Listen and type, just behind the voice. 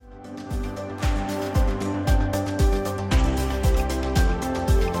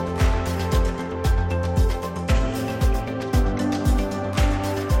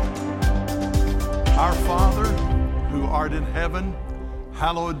heaven,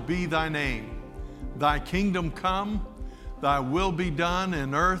 hallowed be thy name. Thy kingdom come, thy will be done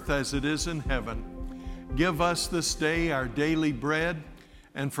in earth as it is in heaven. Give us this day our daily bread,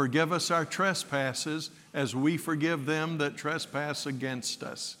 and forgive us our trespasses as we forgive them that trespass against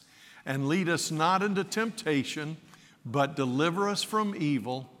us. And lead us not into temptation, but deliver us from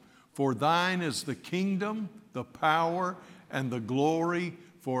evil. For thine is the kingdom, the power, and the glory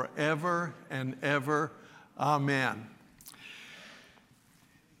forever and ever. Amen.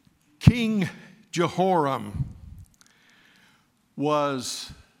 King Jehoram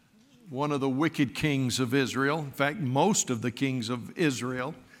was one of the wicked kings of Israel. In fact, most of the kings of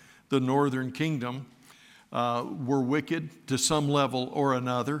Israel, the northern kingdom, were wicked to some level or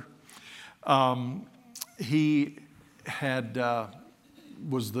another. He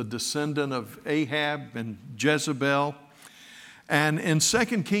was the descendant of Ahab and Jezebel. And in 2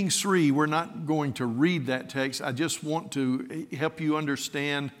 Kings 3, we're not going to read that text. I just want to help you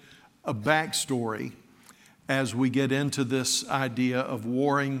understand a backstory as we get into this idea of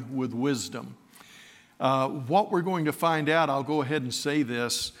warring with wisdom. What we're going to find out, I'll go ahead and say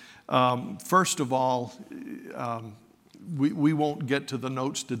this. First of all, we won't get to the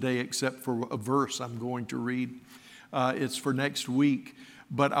notes today except for a verse I'm going to read. It's for next week,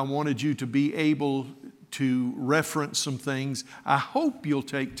 but I wanted you to be able to reference some things. I hope you'll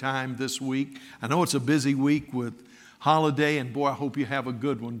take time this week. I know it's a busy week with holiday, and boy, I hope you have a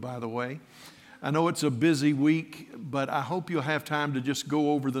good one, by the way. I know it's a busy week, but I hope you'll have time to just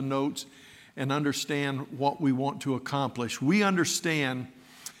go over the notes and understand what we want to accomplish. We understand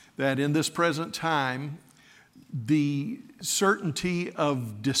that in this present time, the certainty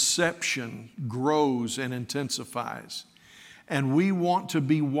of deception grows and intensifies. And we want to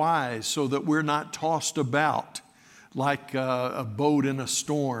be wise so that we're not tossed about like a boat in a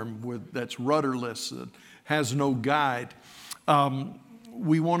storm that's rudderless, that has no guide.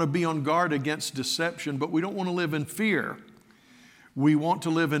 We want to be on guard against deception, but we don't want to live in fear. We want to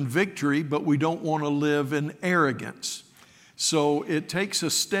live in victory, but we don't want to live in arrogance. So it takes a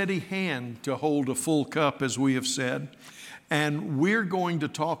steady hand to hold a full cup, as we have said. And we're going to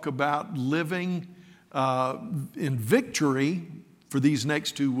talk about living in victory for these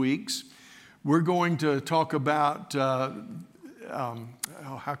next 2 weeks. We're going to talk about, how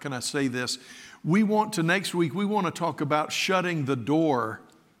can I say this? Next week, we want to talk about shutting the door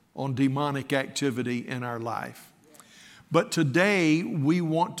on demonic activity in our life. But today, we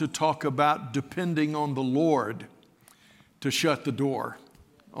want to talk about depending on the Lord to shut the door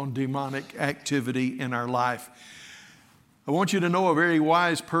on demonic activity in our life. I want you to know a very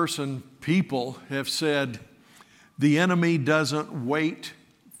wise people have said, the enemy doesn't wait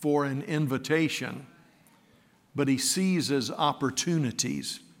for an invitation, but he seizes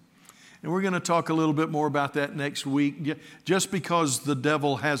opportunities. And we're going to talk a little bit more about that next week. Just because the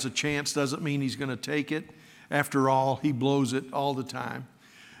devil has a chance doesn't mean he's going to take it. After all, he blows it all the time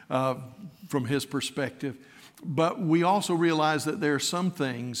from his perspective. But we also realize that there are some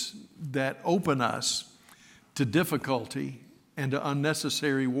things that open us to difficulty and to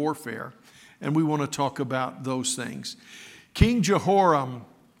unnecessary warfare. And we want to talk about those things. King Jehoram,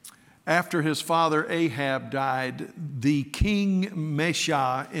 after his father Ahab died, the king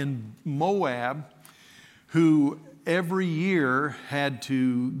Mesha in Moab, who every year had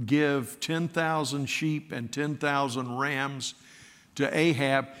to give 10,000 sheep and 10,000 rams to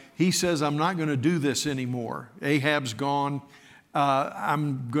Ahab, he says, I'm not going to do this anymore. Ahab's gone.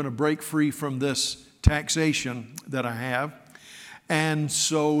 I'm going to break free from this taxation that I have. And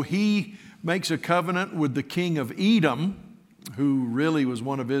so he makes a covenant with the king of Edom, who really was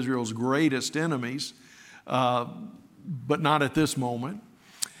one of Israel's greatest enemies, but not at this moment.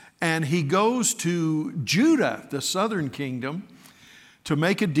 And he goes to Judah, the southern kingdom, to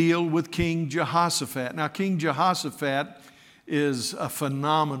make a deal with King Jehoshaphat. Now, King Jehoshaphat is a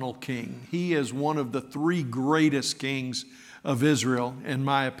phenomenal king. He is one of the 3 greatest kings of Israel, in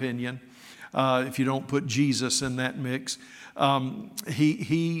my opinion, if you don't put Jesus in that mix.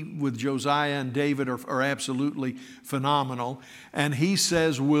 He with Josiah and David are absolutely phenomenal. And he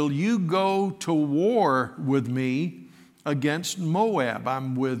says, will you go to war with me against Moab?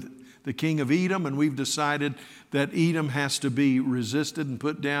 I'm with the king of Edom, and we've decided that Edom has to be resisted and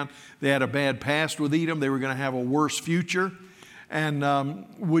put down. They had a bad past with Edom. They were going to have a worse future. And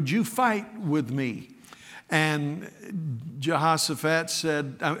would you fight with me? And Jehoshaphat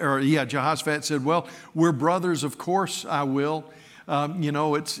said, well, we're brothers, of course I will.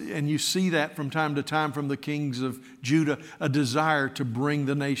 And you see that from time to time from the kings of Judah, a desire to bring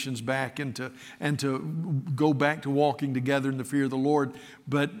the nations back and to go back to walking together in the fear of the Lord,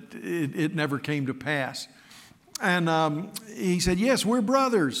 but it never came to pass. And he said, yes, we're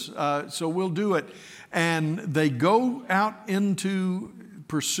brothers, so we'll do it. And they go out into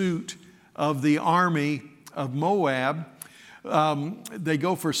pursuit of the army of Moab. They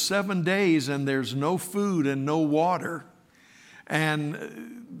go for 7 days, and there's no food and no water.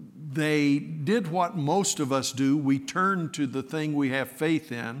 And they did what most of us do. We turn to the thing we have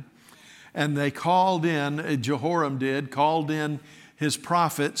faith in. And they called in, Jehoram did, called in his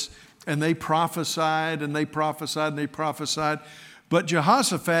prophets, and they prophesied, and they prophesied, and they prophesied. But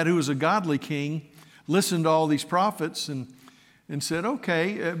Jehoshaphat, who was a godly king, listened to all these prophets and said,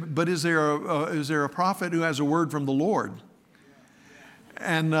 okay, but is there a prophet who has a word from the Lord?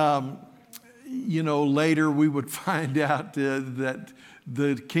 And, later we would find out that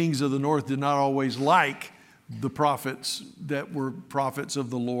the kings of the north did not always like the prophets that were prophets of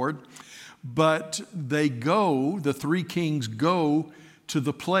the Lord. But the 3 kings go to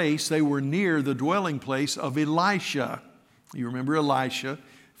the place, they were near the dwelling place of Elisha. You remember Elisha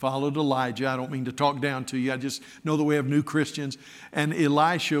followed Elijah. I don't mean to talk down to you. I just know that we have new Christians. And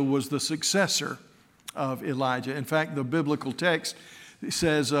Elisha was the successor of Elijah. In fact, the biblical text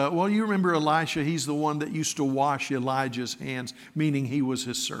says, you remember Elisha, he's the one that used to wash Elijah's hands, meaning he was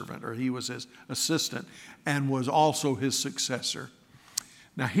his servant or he was his assistant and was also his successor.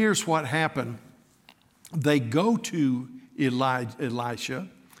 Now here's what happened. They go to Elisha,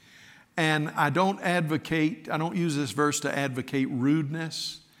 and I don't use this verse to advocate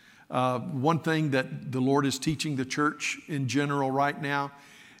rudeness. One thing that the Lord is teaching the church in general right now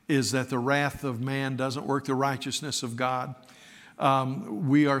is that the wrath of man doesn't work the righteousness of God.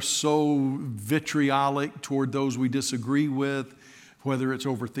 We are so vitriolic toward those we disagree with, whether it's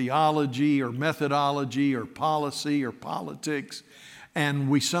over theology or methodology or policy or politics. And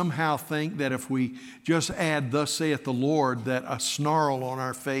we somehow think that if we just add, thus saith the Lord, that a snarl on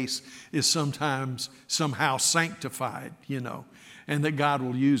our face is somehow sanctified, and that God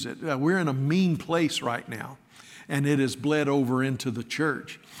will use it. We're in a mean place right now, and it has bled over into the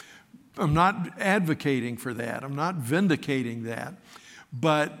church. I'm not advocating for that. I'm not vindicating that.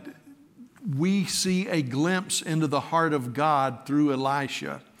 But we see a glimpse into the heart of God through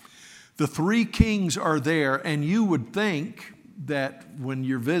Elisha. The 3 kings are there, and you would think that when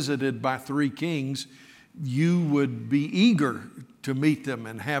you're visited by 3 kings, you would be eager to meet them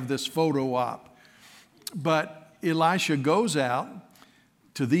and have this photo op. But Elisha goes out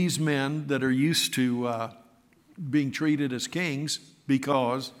to these men that are used to being treated as kings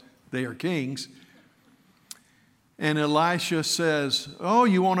because they are kings. And Elisha says, oh,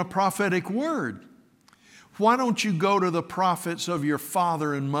 you want a prophetic word? Why don't you go to the prophets of your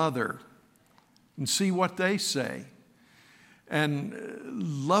father and mother and see what they say?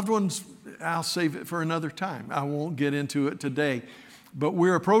 And loved ones, I'll save it for another time. I won't get into it today. But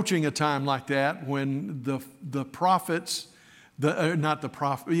we're approaching a time like that when the prophets,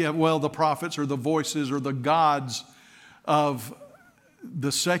 the prophets or the voices or the gods of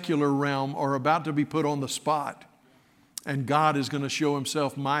the secular realm are about to be put on the spot. And God is going to show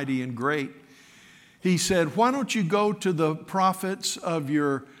himself mighty and great. He said, why don't you go to the prophets of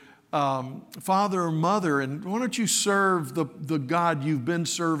your father or mother, and why don't you serve the God you've been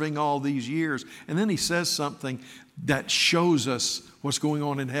serving all these years? And then he says something that shows us what's going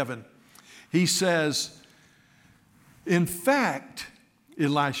on in heaven. He says, in fact,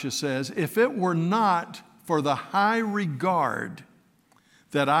 Elisha says, if it were not for the high regard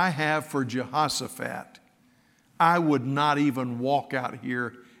that I have for Jehoshaphat, I would not even walk out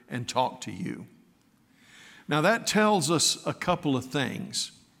here and talk to you. Now that tells us a couple of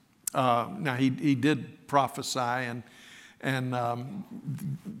things. Now he did prophesy, and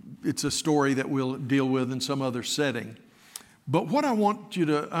it's a story that we'll deal with in some other setting. But what I want you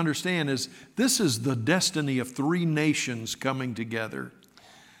to understand is this is the destiny of 3 nations coming together,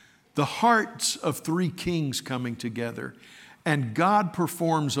 the hearts of 3 kings coming together, and God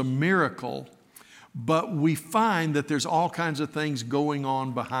performs a miracle, but we find that there's all kinds of things going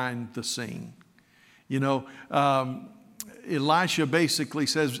on behind the scene. Elisha basically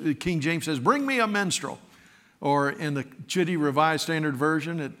says, King James says, bring me a minstrel. Or in the Chitty Revised Standard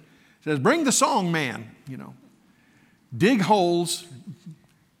Version, it says, bring the song man, dig holes,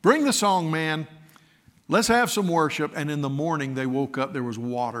 bring the song man, let's have some worship. And in the morning they woke up, there was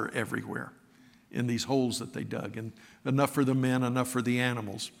water everywhere in these holes that they dug, and enough for the men, enough for the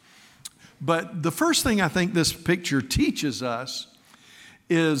animals. But the first thing I think this picture teaches us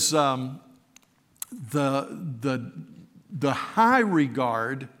is the high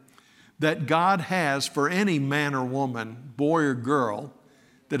regard that God has for any man or woman, boy or girl,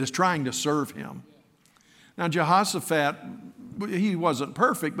 that is trying to serve him. Now, Jehoshaphat, he wasn't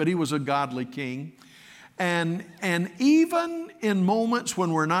perfect, but he was a godly king. And even in moments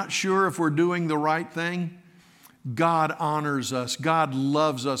when we're not sure if we're doing the right thing, God honors us. God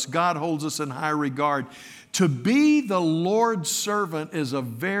loves us. God holds us in high regard. To be the Lord's servant is a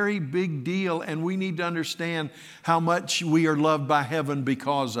very big deal, and we need to understand how much we are loved by heaven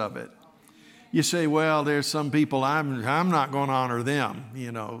because of it. You say, well, there's some people, I'm not going to honor them.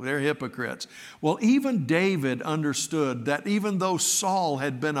 You know, they're hypocrites. Well, even David understood that even though Saul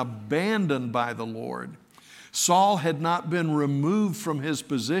had been abandoned by the Lord, Saul had not been removed from his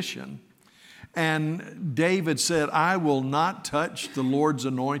position. And David said, I will not touch the Lord's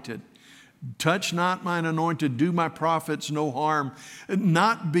anointed. Touch not mine anointed, do my prophets no harm.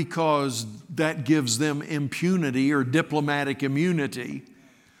 Not because that gives them impunity or diplomatic immunity,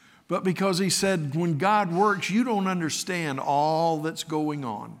 but because he said, when God works, you don't understand all that's going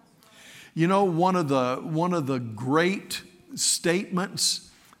on. You know, one of the great statements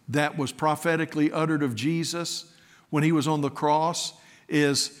that was prophetically uttered of Jesus when he was on the cross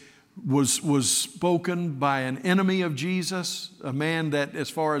was spoken by an enemy of Jesus, a man that, as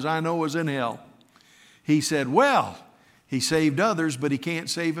far as I know, was in hell. He said, well, he saved others, but he can't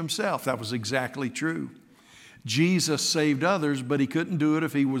save himself. That was exactly true. Jesus saved others, but he couldn't do it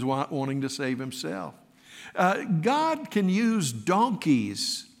if he was wanting to save himself. God can use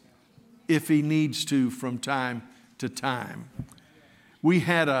donkeys if he needs to from time to time. We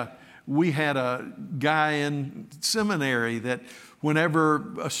had a guy in seminary that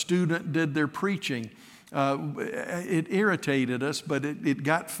whenever a student did their preaching, it irritated us, but it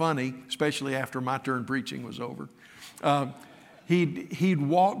got funny, especially after my turn preaching was over. He'd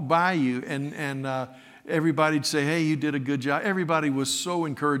walk by you and everybody'd say, hey, you did a good job. Everybody was so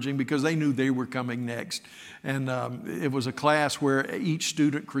encouraging because they knew they were coming next. And it was a class where each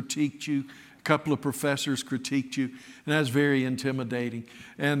student critiqued you. A couple of professors critiqued you. And that was very intimidating.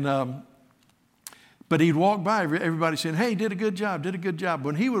 And but he'd walk by, everybody saying, hey, did a good job, did a good job.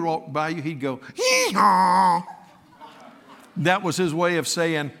 When he would walk by you, he'd go, hee-haw. That was his way of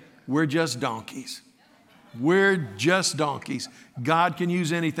saying, we're just donkeys. We're just donkeys. God can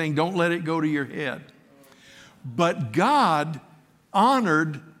use anything. Don't let it go to your head. But God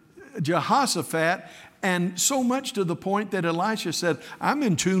honored Jehoshaphat, and so much to the point that Elisha said, I'm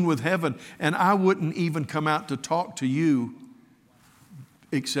in tune with heaven, and I wouldn't even come out to talk to you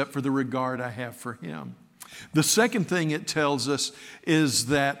except for the regard I have for him. The second thing it tells us is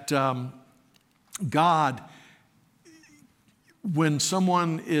that God, when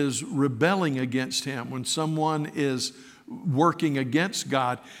someone is rebelling against him, when someone is working against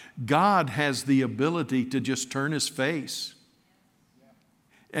God, God has the ability to just turn his face.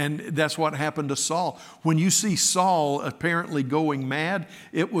 And that's what happened to Saul. When you see Saul apparently going mad,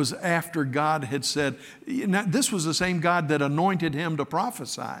 it was after God had said, now, this was the same God that anointed him to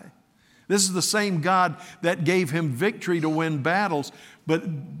prophesy. This is the same God that gave him victory to win battles. But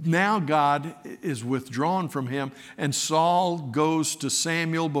now God is withdrawn from him, and Saul goes to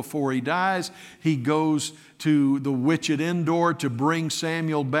Samuel before he dies. He goes to the witch at Endor to bring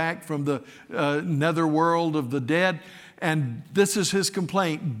Samuel back from the netherworld of the dead. And this is his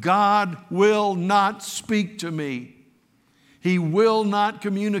complaint. God will not speak to me. He will not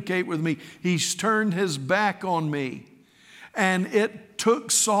communicate with me. He's turned his back on me. And it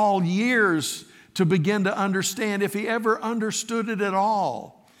took Saul years to begin to understand, if he ever understood it at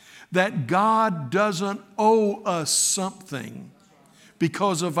all, that God doesn't owe us something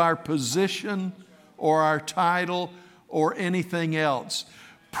because of our position or our title or anything else.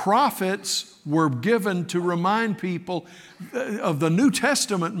 Prophets were given to remind people of the New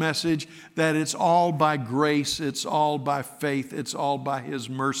Testament message that it's all by grace, it's all by faith, it's all by his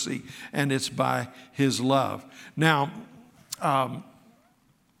mercy, and it's by his love. Now,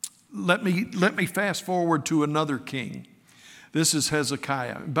 let me fast forward to another king. This is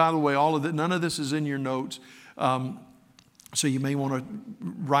Hezekiah. By the way, none of this is in your notes, so you may want to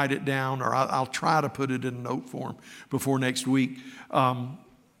write it down, or I'll try to put it in note form before next week.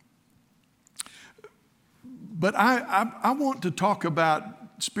 But I want to talk about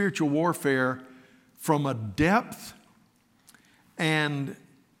spiritual warfare from a depth and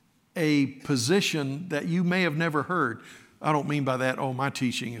a position that you may have never heard. I don't mean by that, oh, my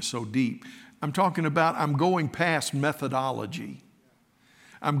teaching is so deep. I'm talking about, I'm going past methodology.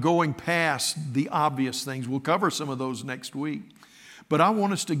 I'm going past the obvious things. We'll cover some of those next week. But I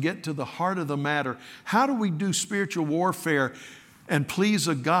want us to get to the heart of the matter. How do we do spiritual warfare and please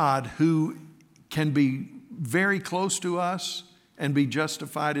a God who can be very close to us and be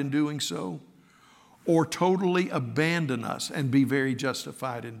justified in doing so, or totally abandon us and be very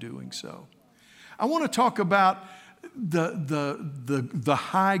justified in doing so? I want to talk about the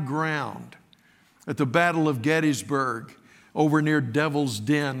high ground at the Battle of Gettysburg, over near Devil's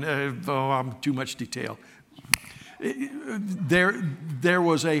Den. I'm too much detail. There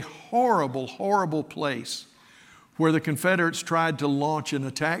was a horrible, horrible place where the Confederates tried to launch an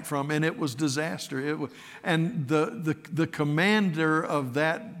attack from, and it was disaster. And the commander of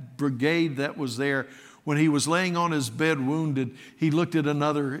that brigade that was there, when he was laying on his bed wounded, he looked at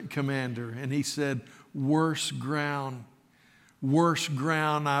another commander and he said, worst ground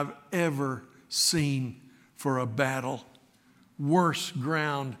I've ever seen for a battle. Worst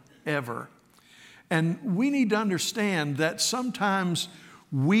ground ever. And we need to understand that sometimes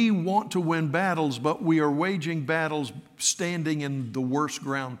we want to win battles, but we are waging battles standing in the worst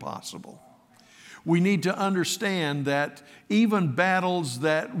ground possible. We need to understand that even battles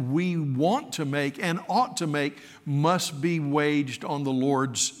that we want to make and ought to make must be waged on the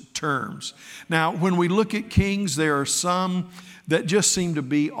Lord's terms. Now, when we look at Kings, there are some that just seem to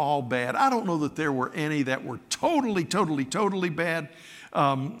be all bad. I don't know that there were any that were totally bad.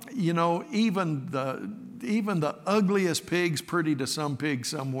 Even the ugliest pig's pretty to some pig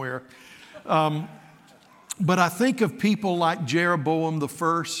somewhere. But I think of people like Jeroboam the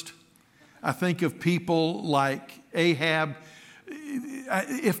first. I think of people like Ahab.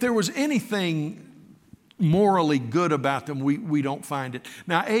 If there was anything morally good about them, we don't find it.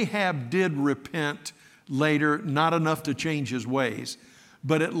 Now, Ahab did repent later, not enough to change his ways,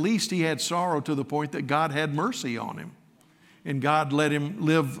 but at least he had sorrow to the point that God had mercy on him. And God let him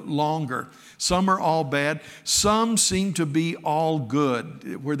live longer. Some are all bad. Some seem to be all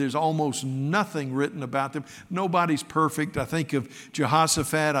good, where there's almost nothing written about them. Nobody's perfect. I think of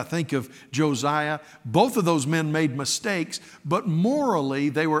Jehoshaphat. I think of Josiah. Both of those men made mistakes, but morally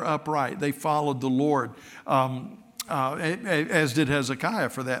they were upright. They followed the Lord, as did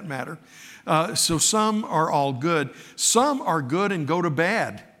Hezekiah for that matter. So some are all good. Some are good and go to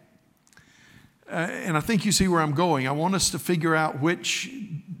bad. And I think you see where I'm going. I want us to figure out which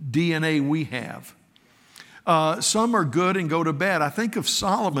DNA we have. Some are good and go to bad. I think of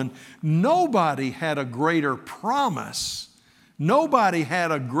Solomon. Nobody had a greater promise. Nobody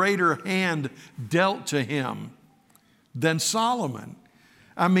had a greater hand dealt to him than Solomon.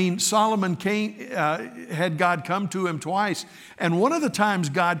 I mean, Solomon had God come to him twice. And one of the times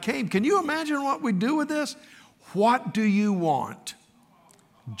God came, can you imagine what we do with this? What do you want?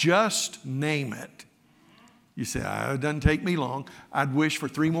 Just name it. You say, it doesn't take me long. I'd wish for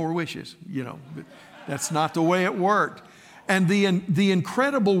 3 more wishes. But that's not the way it worked. And the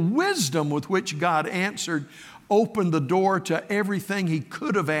incredible wisdom with which God answered opened the door to everything he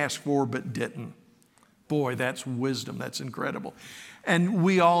could have asked for but didn't. Boy, that's wisdom. That's incredible. And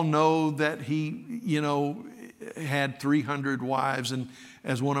we all know that he, had 300 wives. And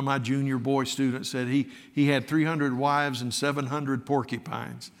as one of my junior boy students said, he had 300 wives and 700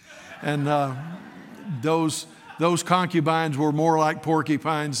 porcupines. And those concubines were more like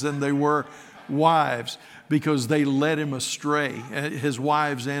porcupines than they were wives, because they led him astray. His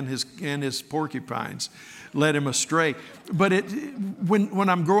wives and his porcupines led him astray. But when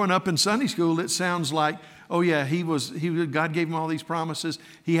I'm growing up in Sunday school, it sounds like, oh yeah, God gave him all these promises.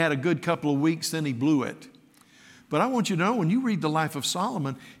 He had a good couple of weeks, then he blew it. But I want you to know, when you read the life of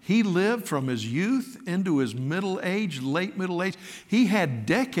Solomon, he lived from his youth into his middle age, late middle age. He had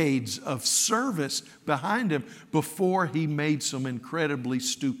decades of service behind him before he made some incredibly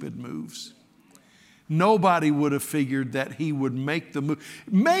stupid moves. Nobody would have figured that he would make the move.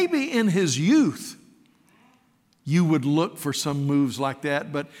 Maybe in his youth, you would look for some moves like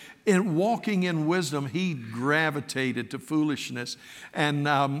that, but in walking in wisdom, he gravitated to foolishness. And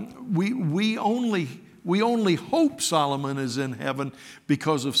we only hope Solomon is in heaven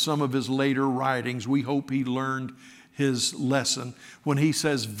because of some of his later writings. We hope he learned his lesson. When he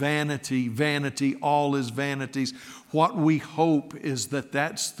says vanity, vanity, all is vanities, what we hope is that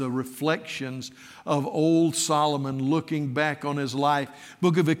that's the reflections of old Solomon looking back on his life.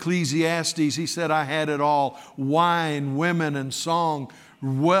 Book of Ecclesiastes, he said, I had it all. Wine, women, and song,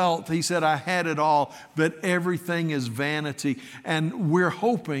 wealth. He said, I had it all, but everything is vanity. And we're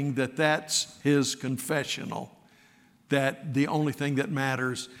hoping that that's his confessional, that the only thing that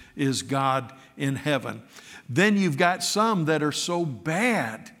matters is God in heaven. Then you've got some that are so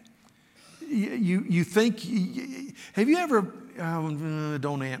bad. You think, have you ever,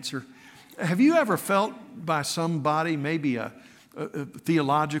 don't answer. Have you ever felt by somebody, maybe a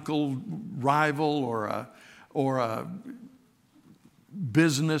theological rival or a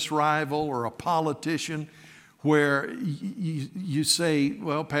business rival or a politician, where you say,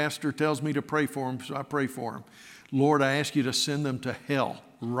 well, pastor tells me to pray for him, so I pray for him. Lord, I ask you to send them to hell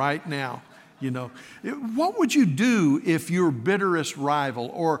right now You know, what would you do if your bitterest rival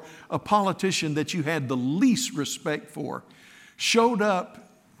or a politician that you had the least respect for showed up,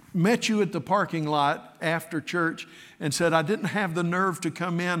 met you at the parking lot after church and said, I didn't have the nerve to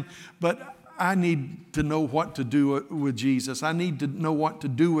come in, but I need to know what to do with Jesus. I need to know what to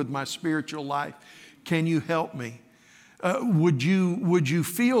do with my spiritual life. Can you help me? Would you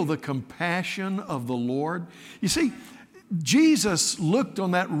feel the compassion of the Lord? You see, Jesus looked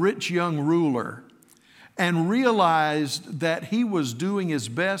on that rich young ruler and realized that he was doing his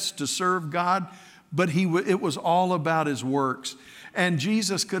best to serve God, but it was all about his works. And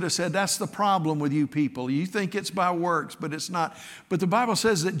Jesus could have said, that's the problem with you people. You think it's by works, but it's not. But the Bible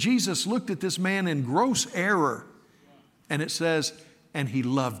says that Jesus looked at this man in gross error, and it says, and he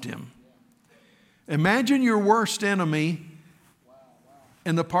loved him. Imagine your worst enemy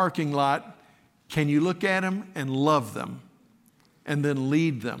in the parking lot. Can you look at him and love them and then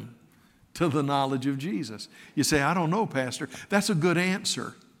lead them to the knowledge of Jesus? You say, I don't know, Pastor. That's a good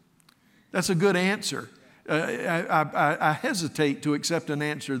answer. That's a good answer. I hesitate to accept an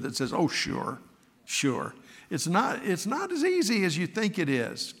answer that says, oh, sure. It's not as easy as you think it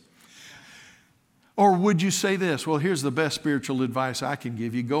is. Or would you say this? Well, here's the best spiritual advice I can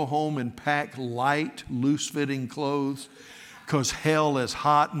give you. Go home and pack light, loose-fitting clothes, because hell is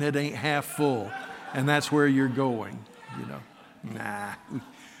hot and it ain't half full. And that's where you're going, you know. Nah,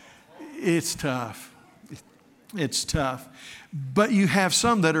 it's tough. It's tough. But you have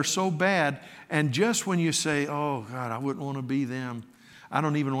some that are so bad, and just when you say, oh, God, I wouldn't want to be them. I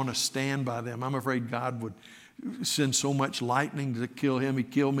don't even want to stand by them. I'm afraid God would send so much lightning to kill him. He'd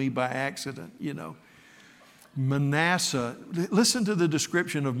kill me by accident, you know. Manasseh, listen to the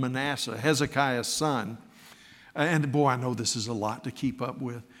description of Manasseh, Hezekiah's son. And boy, I know this is a lot to keep up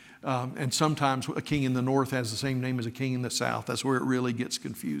with. And sometimes a king in the north has the same name as a king in the south. That's where it really gets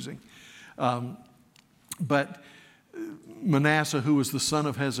confusing. But Manasseh, who was the son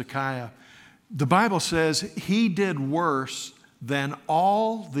of Hezekiah, the Bible says he did worse than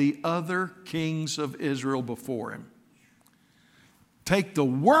all the other kings of Israel before him. Take the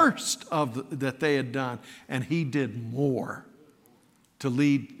worst of that they had done, and he did more to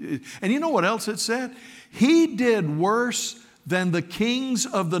lead. And you know what else it said? He did worse than the kings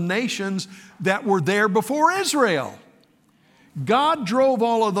of the nations that were there before Israel. God drove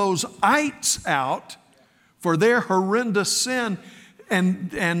all of those ites out for their horrendous sin.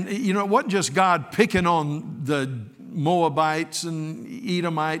 And you know, it wasn't just God picking on the Moabites and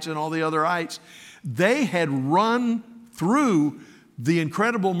Edomites and all the other ites. They had run through the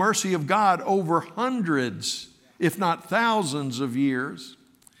incredible mercy of God over hundreds, if not thousands of years.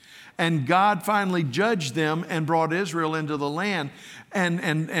 And God finally judged them and brought Israel into the land. And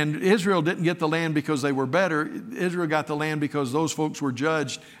Israel didn't get the land because they were better. Israel got the land because those folks were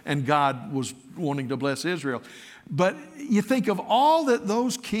judged and God was wanting to bless Israel. But you think of all that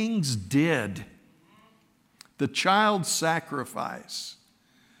those kings did. The child sacrifice,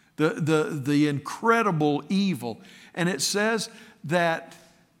 the incredible evil. And it says that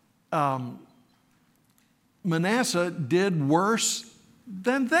Manasseh did worse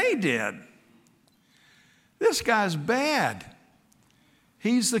than they did. This guy's bad.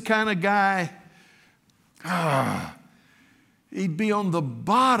 He's the kind of guy, he'd be on the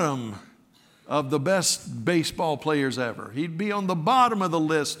bottom of the best baseball players ever. He'd be on the bottom of the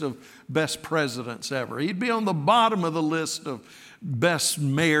list of best presidents ever. He'd be on the bottom of the list of best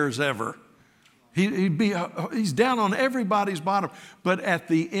mayors ever. He's down on everybody's bottom. But at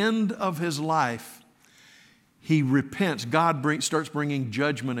the end of his life, he repents. God starts bringing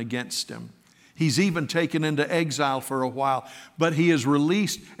judgment against him. He's even taken into exile for a while, but he is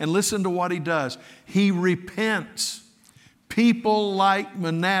released. And listen to what he does. He repents. People like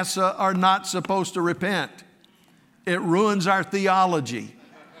Manasseh are not supposed to repent. It ruins our theology.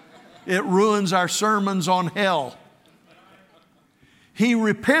 It ruins our sermons on hell. He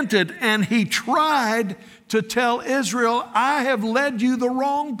repented and he tried to tell Israel, I have led you the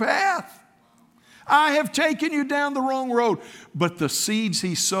wrong path. I have taken you down the wrong road. But the seeds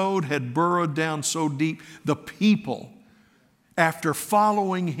he sowed had burrowed down so deep. The people, after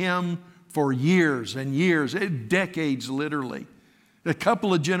following him for years and years, decades literally, a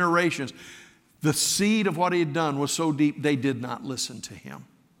couple of generations, the seed of what he had done was so deep they did not listen to him.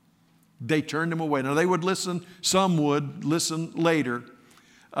 They turned him away. Now they would listen, some would listen later,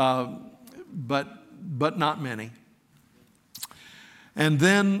 but not many. And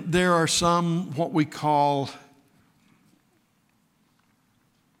then there are some, what we call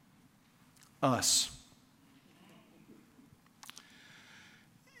us.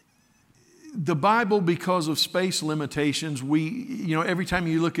 The Bible, because of space limitations, every time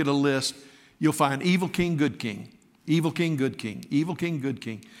you look at a list, you'll find evil king, good king, evil king, good king, evil king, good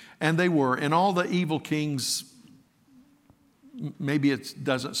king. And they were. And all the evil kings, maybe it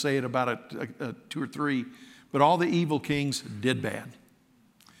doesn't say it about a two or three, but all the evil kings did bad,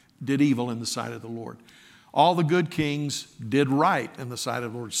 did evil in the sight of the Lord. All the good kings did right in the sight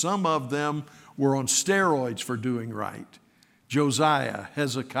of the Lord. Some of them were on steroids for doing right. Josiah,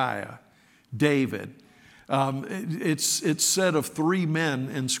 Hezekiah, David. It's said of three men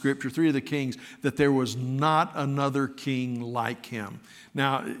in Scripture, three of the kings, that there was not another king like him.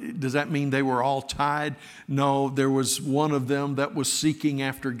 Now, does that mean they were all tied? No, there was one of them that was seeking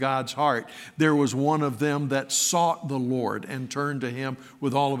after God's heart. There was one of them that sought the Lord and turned to Him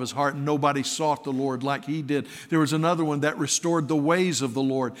with all of his heart. Nobody sought the Lord like he did. There was another one that restored the ways of the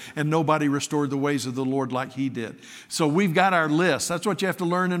Lord, and nobody restored the ways of the Lord like he did. So we've got our list. That's what you have to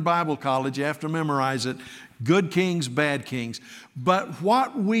learn in Bible college. You have to memorize it. Good kings, bad kings. But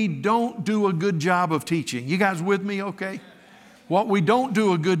what we don't do a good job of teaching, you guys with me okay? What we don't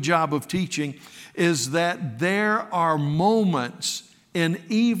do a good job of teaching is that there are moments in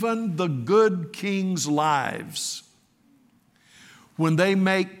even the good kings' lives when they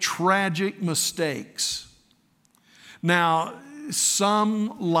make tragic mistakes. Now,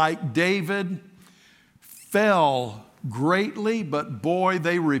 some, like David, fell greatly, but boy,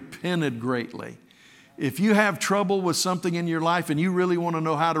 they repented greatly. If you have trouble with something in your life and you really want to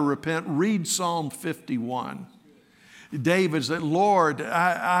know how to repent, read Psalm 51. David said, Lord,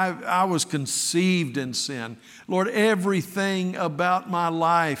 I was conceived in sin. Lord, everything about my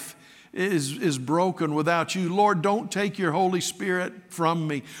life is broken without you. Lord, don't take your Holy Spirit from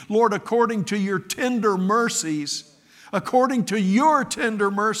me. Lord, according to your tender mercies,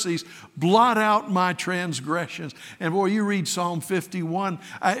 blot out my transgressions. And boy, you read Psalm 51.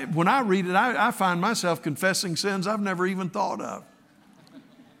 When I read it, I find myself confessing sins I've never even thought of.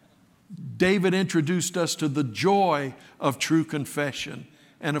 David introduced us to the joy of true confession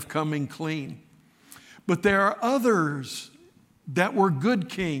and of coming clean. But there are others that were good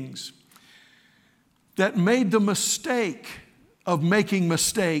kings that made the mistake of making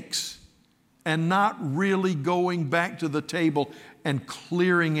mistakes and not really going back to the table and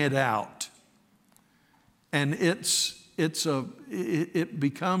clearing it out. And it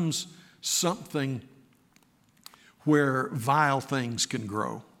becomes something where vile things can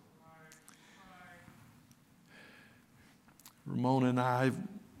grow. Ramona and I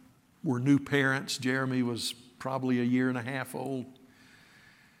were new parents. Jeremy was probably a year and a half old.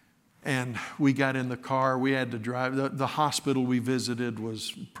 And we got in the car. We had to drive. The hospital we visited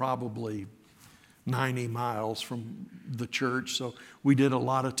was probably 90 miles from the church. So we did a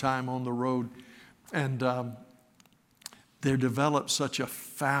lot of time on the road. And there developed such a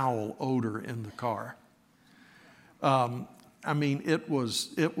foul odor in the car. It was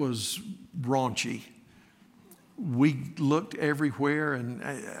raunchy. We looked everywhere, and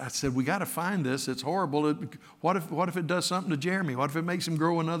I said, we got to find this. It's horrible. What if it does something to Jeremy? What if it makes him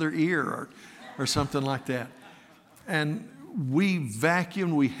grow another ear or something like that? And we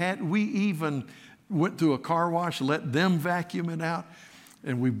vacuumed. We even went through a car wash, let them vacuum it out,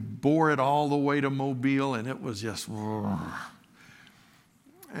 and we bore it all the way to Mobile, and it was just...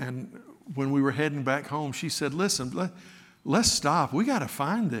 And when we were heading back home, she said, listen, let's stop. We got to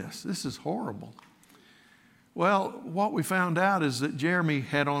find this. This is horrible. Well, what we found out is that Jeremy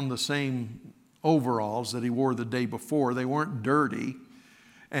had on the same overalls that he wore the day before. They weren't dirty,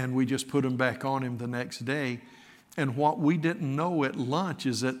 and we just put them back on him the next day. And what we didn't know at lunch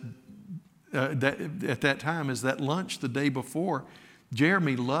is that at that time is that lunch the day before,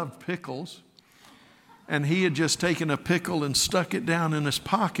 Jeremy loved pickles, and he had just taken a pickle and stuck it down in his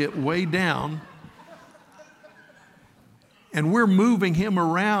pocket way down. And we're moving him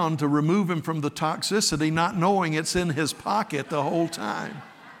around to remove him from the toxicity, not knowing it's in his pocket the whole time.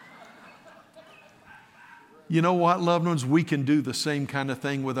 You know what, loved ones? We can do the same kind of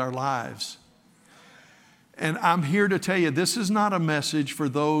thing with our lives. And I'm here to tell you, this is not a message for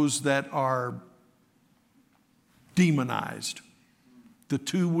those that are demonized. The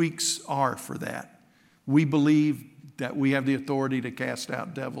 2 weeks are for that. We believe that we have the authority to cast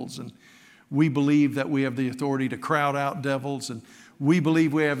out devils, and we believe that we have the authority to crowd out devils, and we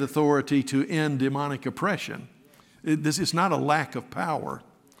believe we have the authority to end demonic oppression. This is not a lack of power.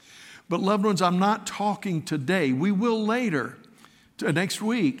 But loved ones, I'm not talking today. We will later, next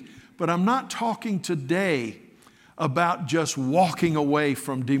week, but I'm not talking today about just walking away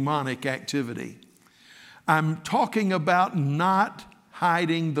from demonic activity. I'm talking about not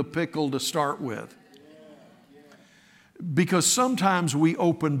hiding the pickle to start with. Because sometimes we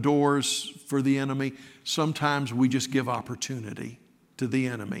open doors for the enemy. Sometimes we just give opportunity to the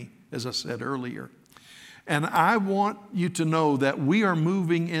enemy as I said earlier. And I want you to know that we are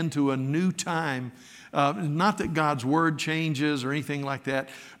moving into a new time. Not that God's word changes or anything like that,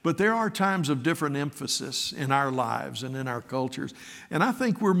 but there are times of different emphasis in our lives and in our cultures. And I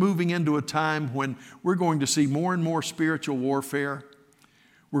think we're moving into a time when we're going to see more and more spiritual warfare.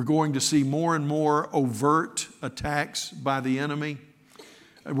 We're going to see more and more overt attacks by the enemy.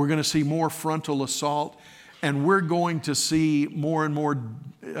 We're going to see more frontal assault. And we're going to see more and more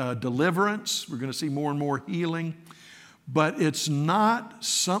deliverance. We're going to see more and more healing. But it's not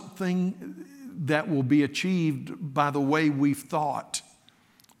something that will be achieved by the way we've thought,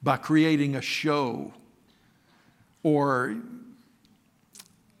 by creating a show or,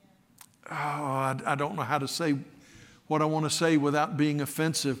 I don't know how to say what I want to say without being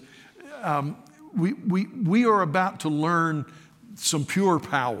offensive. We are about to learn some pure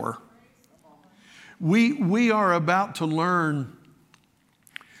power. We are about to learn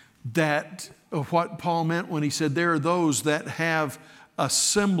that what Paul meant when he said there are those that have a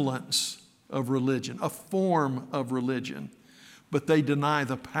semblance of religion, a form of religion, but they deny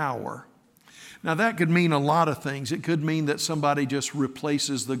the power. Now that could mean a lot of things. It could mean that somebody just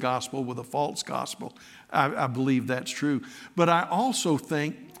replaces the gospel with a false gospel. I believe that's true. But I also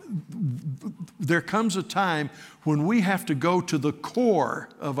think there comes a time when we have to go to the core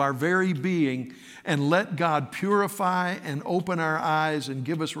of our very being and let God purify and open our eyes and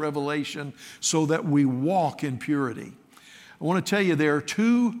give us revelation so that we walk in purity. I want to tell you there are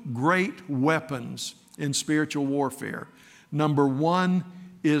two great weapons in spiritual warfare. Number one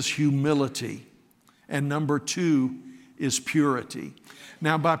is humility, and number two is purity.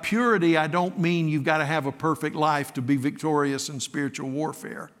 Now, by purity, I don't mean you've got to have a perfect life to be victorious in spiritual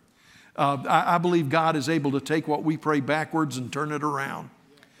warfare. I believe God is able to take what we pray backwards and turn it around.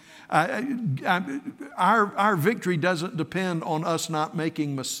 Our victory doesn't depend on us not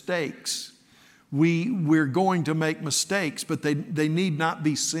making mistakes. We're going to make mistakes, but they need not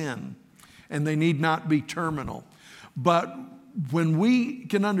be sin, and they need not be terminal. But when we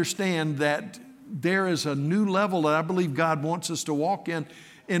can understand that there is a new level that I believe God wants us to walk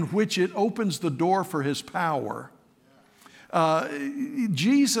in which it opens the door for His power.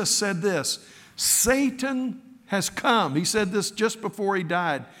 Jesus said this, Satan has come. He said this just before He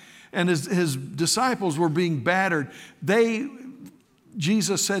died, and his disciples were being battered.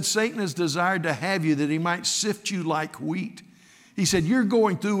 Jesus said, Satan has desired to have you that he might sift you like wheat. He said, you're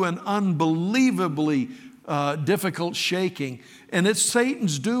going through an unbelievably difficult shaking, and it's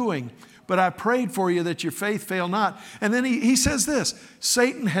Satan's doing. But I prayed for you that your faith fail not. And then he says this,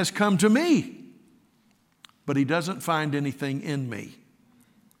 Satan has come to me, but he doesn't find anything in me.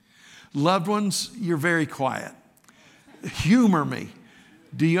 Loved ones, you're very quiet. Humor me.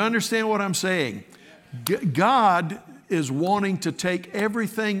 Do you understand what I'm saying? God is wanting to take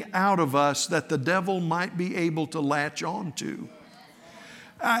everything out of us that the devil might be able to latch on to.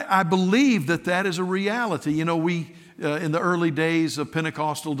 I believe that is a reality. You know, we, in the early days of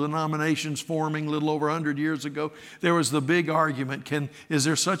Pentecostal denominations forming a little over 100 years ago, there was the big argument, is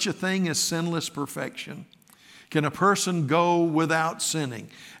there such a thing as sinless perfection? Can a person go without sinning?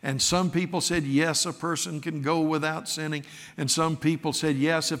 And some people said, yes, a person can go without sinning. And some people said,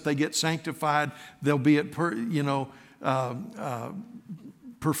 yes, if they get sanctified, they'll be at,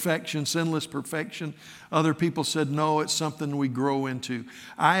 perfection, sinless perfection. Other people said, no, it's something we grow into.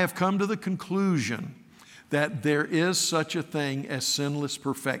 I have come to the conclusion that there is such a thing as sinless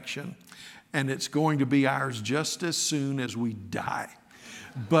perfection, and it's going to be ours just as soon as we die.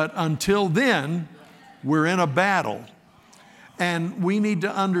 But until then, we're in a battle, and we need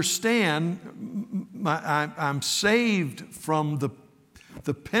to understand I'm saved from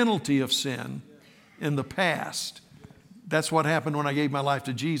the penalty of sin in the past. That's what happened when I gave my life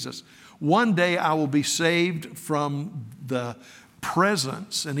to Jesus. One day I will be saved from the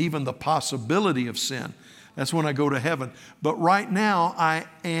presence and even the possibility of sin. That's when I go to heaven. But right now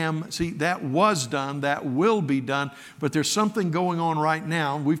that was done, that will be done, but there's something going on right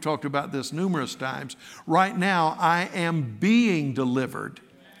now. We've talked about this numerous times. Right now I am being delivered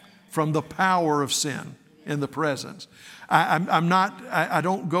from the power of sin in the presence. I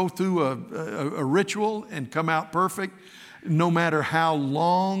don't go through a ritual and come out perfect. No matter how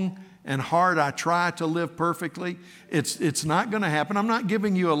long and hard I try to live perfectly, it's not going to happen. I'm not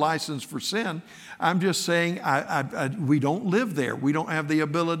giving you a license for sin. I'm just saying we don't live there. We don't have the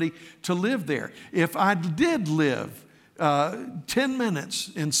ability to live there. If I did live 10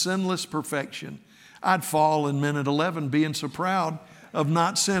 minutes in sinless perfection, I'd fall in minute 11 being so proud of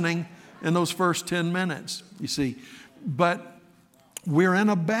not sinning in those first 10 minutes, you see. But we're in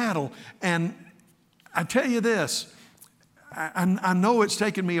a battle. And I tell you this, I know it's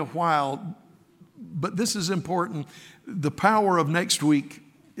taken me a while, but this is important. The power of next week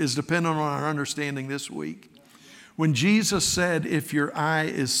is dependent on our understanding this week. When Jesus said, if your eye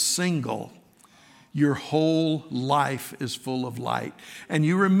is single, your whole life is full of light. And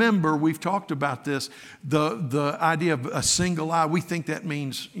you remember, we've talked about this, the idea of a single eye. We think that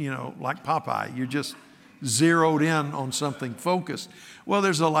means, like Popeye, you're just zeroed in on something, focused. Well,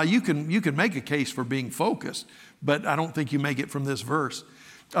 there's a lie. You can make a case for being focused, but I don't think you make it from this verse.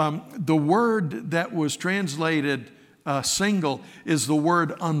 The word that was translated single is the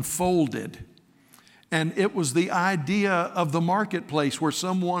word unfolded. And it was the idea of the marketplace where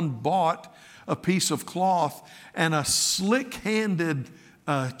someone bought a piece of cloth, and a slick-handed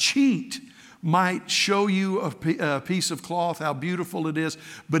cheat might show you a piece of cloth, how beautiful it is,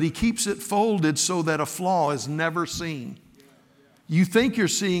 but he keeps it folded so that a flaw is never seen. You think you're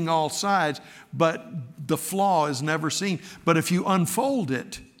seeing all sides, but the flaw is never seen. But if you unfold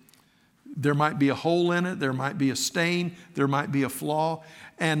it, there might be a hole in it, there might be a stain, there might be a flaw.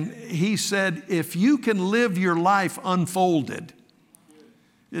 And he said, if you can live your life unfolded,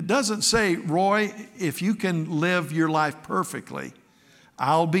 it doesn't say, Roy, if you can live your life perfectly,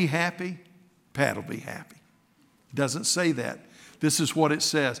 I'll be happy, Pat will be happy. It doesn't say that. This is what it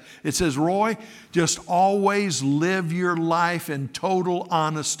says. It says, Roy, just always live your life in total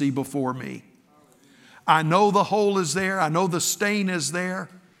honesty before me. I know the hole is there. I know the stain is there.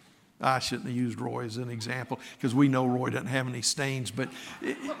 I shouldn't have used Roy as an example because we know Roy doesn't have any stains, but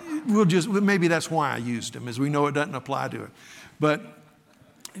maybe that's why I used him, as we know it doesn't apply to it. But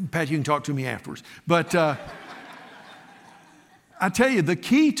Pat, you can talk to me afterwards. But I tell you, the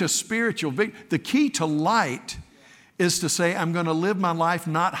key to spiritual victory, the key to light is to say, I'm going to live my life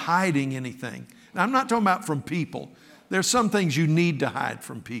not hiding anything. Now, I'm not talking about from people. There's some things you need to hide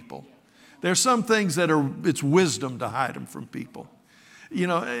from people. There's some things that it's wisdom to hide them from people.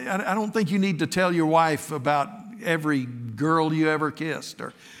 I don't think you need to tell your wife about every girl you ever kissed.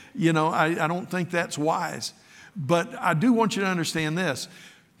 Or, I don't think that's wise. But I do want you to understand this.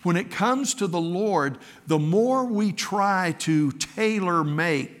 When it comes to the Lord, the more we try to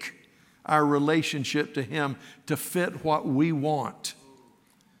tailor-make our relationship to Him to fit what we want,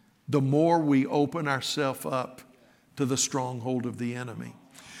 the more we open ourselves up to the stronghold of the enemy.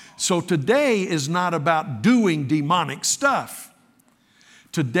 So today is not about doing demonic stuff.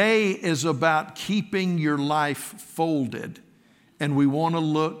 Today is about keeping your life folded. And we want to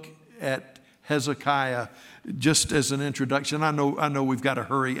look at Hezekiah just as an introduction. I know we've got to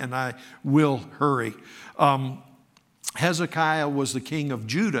hurry, and I will hurry. Hezekiah was the king of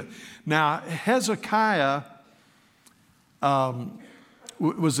Judah. Now, Hezekiah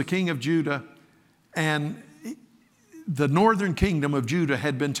was the king of Judah, and the northern kingdom of Judah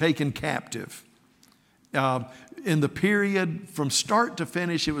had been taken captive. In the period from start to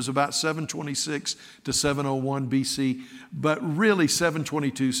finish, it was about 726 to 701 BC, but really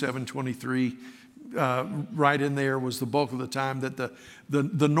 722, 723, right in there was the bulk of the time that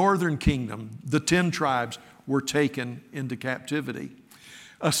the northern kingdom, the 10 tribes, were taken into captivity.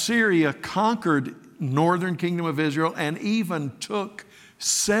 Assyria conquered northern kingdom of Israel and even took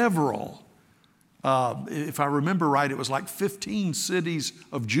several, if I remember right, it was like 15 cities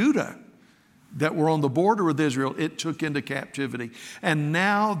of Judah that were on the border with Israel, it took into captivity. And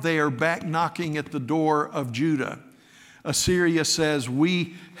now they are back knocking at the door of Judah. Assyria says,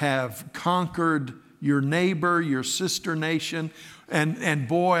 we have conquered your neighbor, your sister nation. And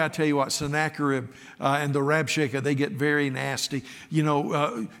boy, I tell you what, Sennacherib and the Rabshakeh, they get very nasty.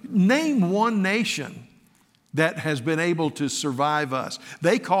 Name one nation that has been able to survive us.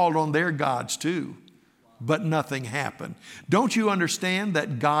 They called on their gods too, but nothing happened. Don't you understand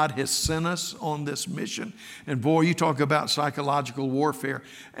that God has sent us on this mission? And boy, you talk about psychological warfare.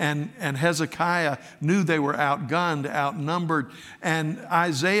 And Hezekiah knew they were outgunned, outnumbered. And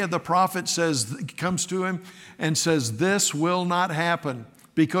Isaiah the prophet comes to him and says, this will not happen.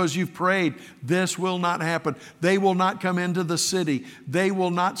 Because you've prayed, this will not happen. They will not come into the city. They will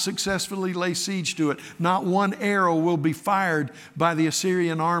not successfully lay siege to it. Not one arrow will be fired by the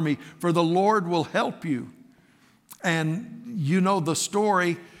Assyrian army, for the Lord will help you. And you know the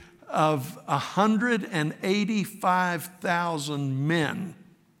story of 185,000 men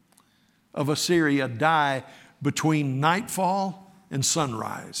of Assyria die between nightfall and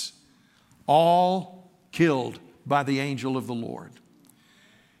sunrise, all killed by the angel of the Lord.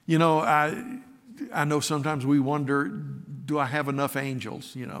 I know sometimes we wonder, do I have enough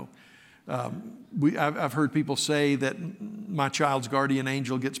angels? I've heard people say that my child's guardian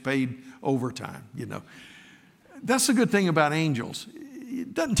angel gets paid overtime. That's the good thing about angels.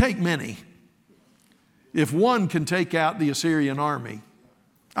 It doesn't take many. If one can take out the Assyrian army,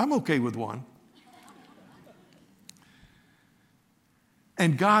 I'm okay with one.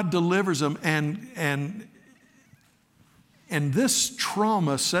 And God delivers them, and this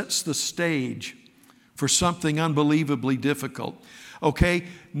trauma sets the stage for something unbelievably difficult. Okay,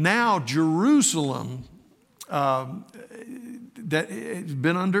 now Jerusalem, that has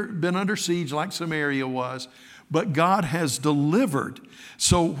been under siege like Samaria was, but God has delivered.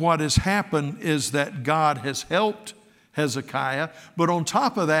 So what has happened is that God has helped Hezekiah, but on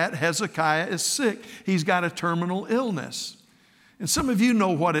top of that, Hezekiah is sick. He's got a terminal illness. And some of you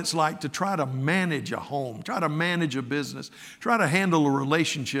know what it's like to try to manage a home, try to manage a business, try to handle a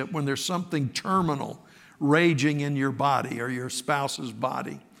relationship when there's something terminal raging in your body or your spouse's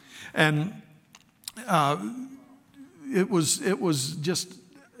body. And it was just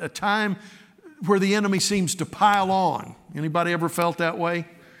a time where the enemy seems to pile on. Anybody ever felt that way?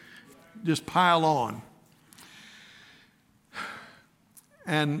 Just pile on.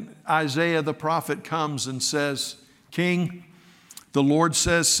 And Isaiah the prophet comes and says, King, the Lord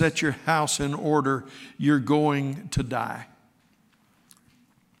says, set your house in order. You're going to die.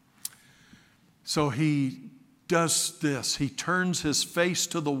 So he does this. He turns his face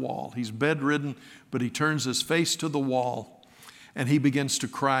to the wall. He's bedridden, but he turns his face to the wall and he begins to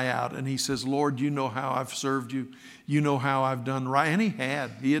cry out. And he says, Lord, you know how I've served you. You know how I've done right. And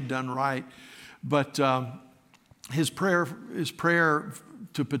he had done right. But his prayer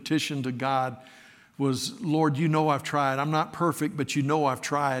to petition to God was, Lord, you know I've tried. I'm not perfect, but you know I've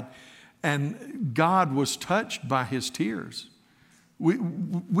tried. And God was touched by his tears.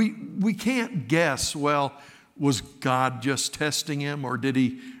 We can't guess, well, was God just testing him, or did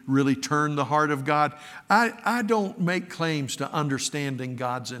he really turn the heart of God? I don't make claims to understanding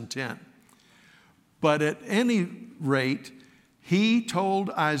God's intent. But at any rate, he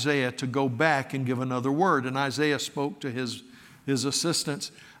told Isaiah to go back and give another word. And Isaiah spoke to his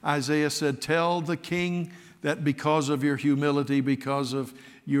assistants. Isaiah said, tell the king that because of your humility, because of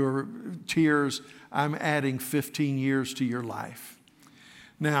your tears, I'm adding 15 years to your life.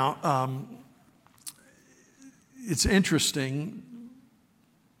 Now, it's interesting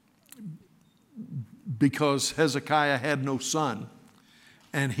because Hezekiah had no son,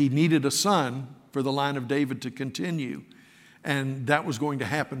 and he needed a son for the line of David to continue. And that was going to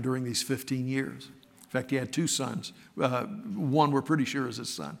happen during these 15 years. In fact, he had two sons. One we're pretty sure is his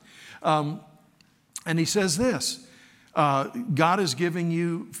son. And he says this, God is giving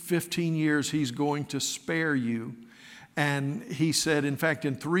you 15 years. He's going to spare you. And he said, in fact,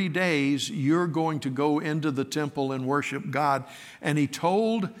 in 3 days, you're going to go into the temple and worship God. And he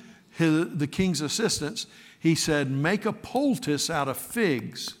told the king's assistants, he said, make a poultice out of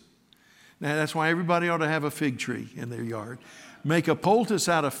figs. Now, that's why everybody ought to have a fig tree in their yard. Make a poultice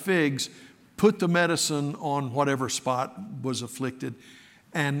out of figs, put the medicine on whatever spot was afflicted.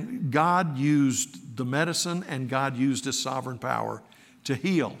 And God used the medicine, and God used his sovereign power to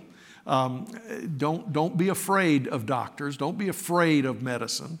heal. Don't be afraid of doctors. Don't be afraid of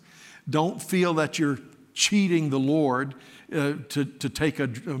medicine. Don't feel that you're cheating the Lord to take a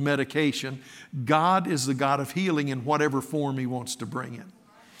medication. God is the God of healing in whatever form he wants to bring it.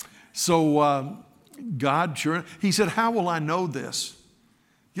 So God, sure, he said, how will I know this?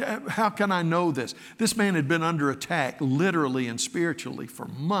 How can I know this? This man had been under attack literally and spiritually for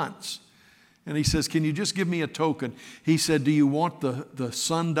months. And he says, can you just give me a token? He said, do you want the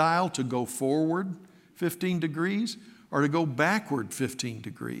sundial to go forward 15 degrees or to go backward 15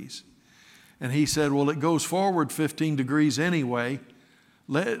 degrees? And he said, well, it goes forward 15 degrees anyway.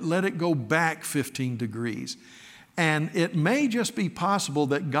 Let it go back 15 degrees. And it may just be possible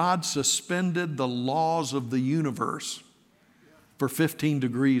that God suspended the laws of the universe for 15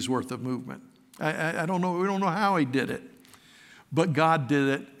 degrees worth of movement. I don't know. We don't know how he did it. But God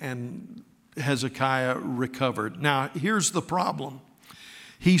did it, and Hezekiah recovered. Now, here's the problem.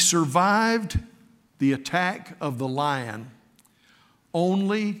 He survived the attack of the lion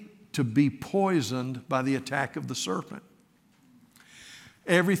only to be poisoned by the attack of the serpent.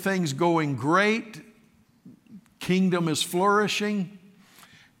 Everything's going great. Kingdom is flourishing.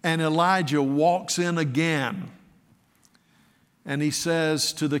 And Elijah walks in again. And he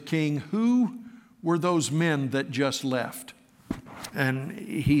says to the king, who were those men that just left? And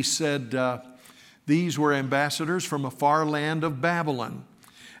he said, these were ambassadors from a far land of Babylon.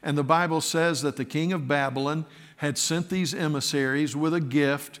 And the Bible says that the king of Babylon had sent these emissaries with a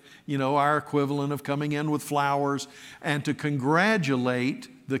gift, our equivalent of coming in with flowers, and to congratulate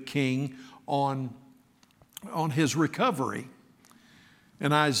the king on his recovery.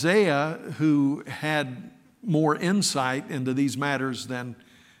 And Isaiah, who had more insight into these matters than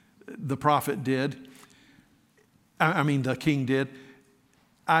the prophet did, The king did.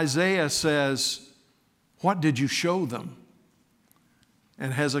 Isaiah says, what did you show them?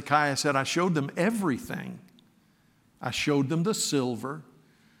 And Hezekiah said, I showed them everything. I showed them the silver.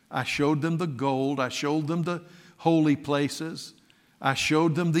 I showed them the gold. I showed them the holy places. I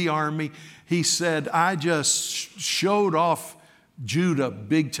showed them the army. He said, I just showed off Judah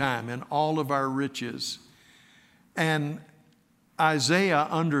big time in all of our riches. And Isaiah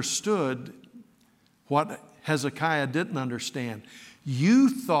understood what Hezekiah didn't understand. You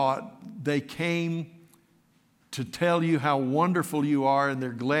thought they came to tell you how wonderful you are and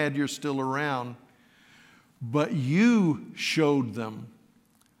they're glad you're still around, but you showed them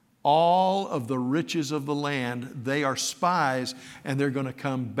all of the riches of the land. They are spies and they're going to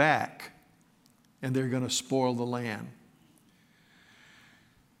come back and they're going to spoil the land.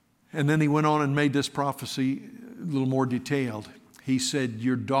 And then he went on and made this prophecy a little more detailed. He said,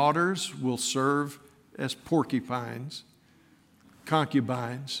 your daughters will serve as porcupines,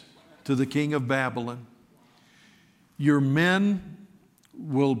 concubines to the king of Babylon. Your men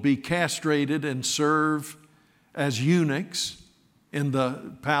will be castrated and serve as eunuchs in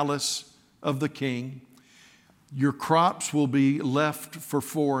the palace of the king. Your crops will be left for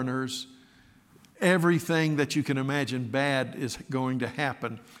foreigners. Everything that you can imagine bad is going to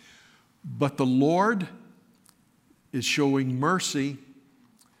happen. But the Lord is showing mercy,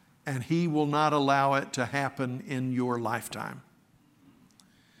 and He will not allow it to happen in your lifetime.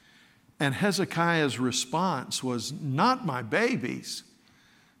 And Hezekiah's response was, not my babies,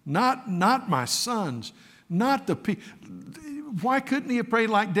 not my sons, not the people. Why couldn't he have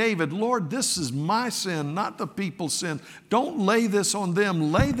prayed like David? Lord, this is my sin, not the people's sin. Don't lay this on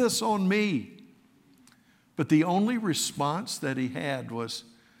them, lay this on me. But the only response that he had was,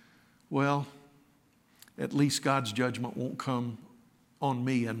 well, at least God's judgment won't come on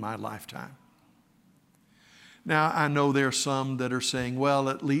me in my lifetime. Now, I know there are some that are saying, well,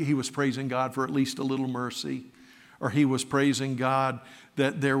 at least he was praising God for at least a little mercy, or he was praising God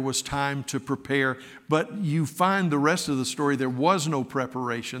that there was time to prepare. But you find the rest of the story, there was no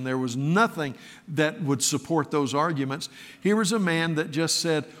preparation. There was nothing that would support those arguments. Here was a man that just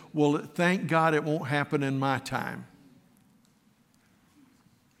said, well, thank God it won't happen in my time.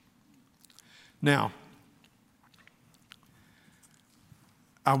 Now,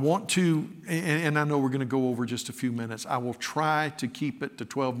 I want to, and I know we're going to go over just a few minutes. I will try to keep it to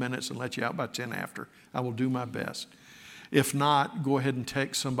 12 minutes and let you out by 10 after. I will do my best. If not, go ahead and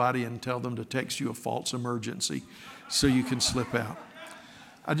text somebody and tell them to text you a false emergency so you can slip out.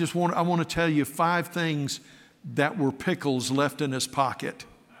 I want to tell you 5 things that were pickles left in his pocket.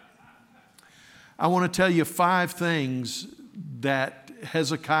 I want to tell you 5 things that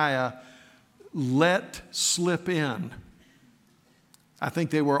Hezekiah let slip in. I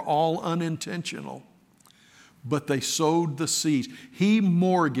think they were all unintentional, but they sowed the seeds. He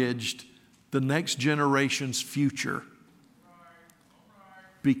mortgaged the next generation's future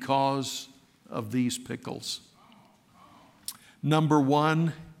because of these pickles. Number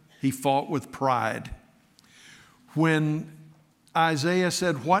 1, he fought with pride. When Isaiah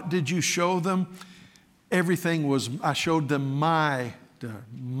said, what did you show them? Everything was, I showed them mine,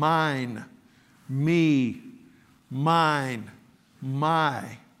 me, mine,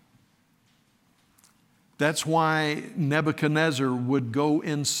 my. That's why Nebuchadnezzar would go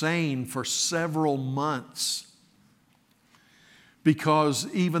insane for several months. Because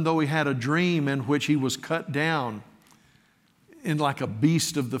even though he had a dream in which he was cut down in like a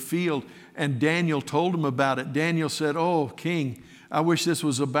beast of the field, and Daniel told him about it, Daniel said, oh, king, I wish this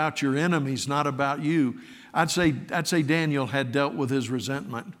was about your enemies, not about you. I'd say Daniel had dealt with his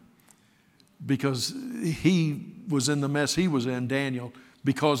resentment because he was in the mess he was in, Daniel,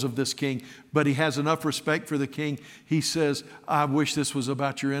 because of this king. But he has enough respect for the king. He says, I wish this was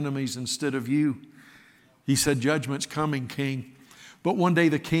about your enemies instead of you. He said, judgment's coming, king. But one day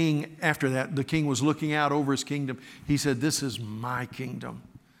the king, after that, the king was looking out over his kingdom. He said, this is my kingdom.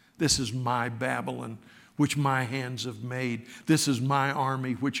 This is my Babylon, which my hands have made. This is my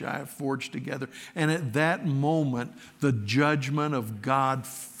army, which I have forged together. And at that moment, the judgment of God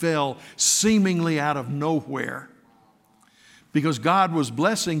fell seemingly out of nowhere. Because God was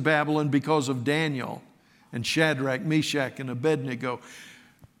blessing Babylon because of Daniel and Shadrach, Meshach, and Abednego.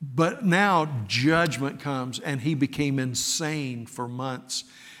 But now judgment comes, and he became insane for months.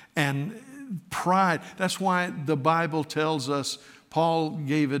 And pride, that's why the Bible tells us, Paul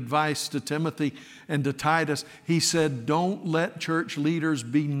gave advice to Timothy and to Titus. He said, don't let church leaders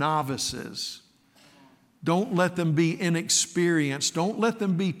be novices. Don't let them be inexperienced. Don't let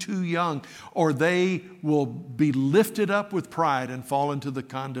them be too young, or they will be lifted up with pride and fall into the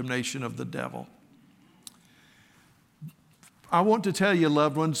condemnation of the devil. I want to tell you,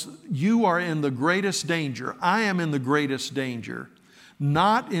 loved ones, you are in the greatest danger. I am in the greatest danger,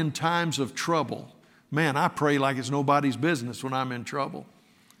 not in times of trouble. Man, I pray like it's nobody's business when I'm in trouble.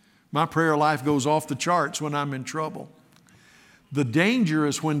 My prayer life goes off the charts when I'm in trouble. The danger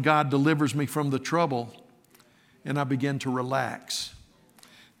is when God delivers me from the trouble and I begin to relax.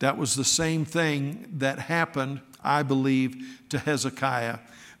 That was the same thing that happened, I believe, to Hezekiah.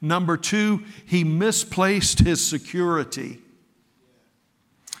 Number 2, he misplaced his security.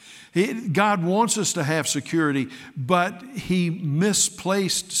 God wants us to have security, but he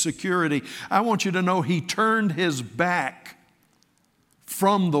misplaced security. I want you to know he turned his back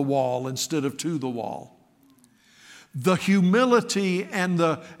from the wall instead of to the wall. The humility and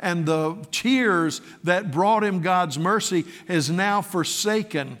the tears that brought him God's mercy is now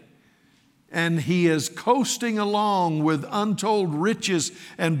forsaken. And he is coasting along with untold riches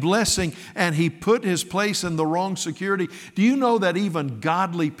and blessing, and he put his place in the wrong security. Do you know that even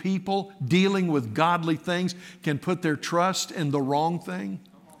godly people dealing with godly things can put their trust in the wrong thing?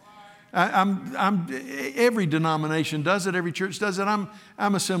 Every denomination does it. Every church does it. I'm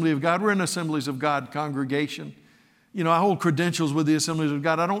Assembly of God. We're an Assemblies of God congregation. You know, I hold credentials with the Assemblies of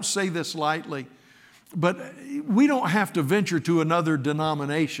God. I don't say this lightly, but we don't have to venture to another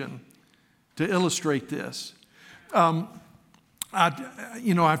denomination to illustrate this. I've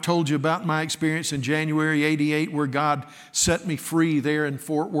told you about my experience in January '88 where God set me free there in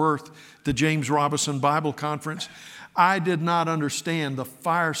Fort Worth, the James Robison Bible Conference. I did not understand the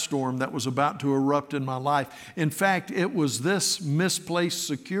firestorm that was about to erupt in my life. In fact, it was this misplaced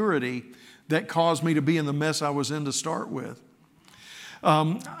security that caused me to be in the mess I was in to start with.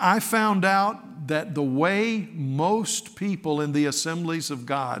 I found out that the way most people in the Assemblies of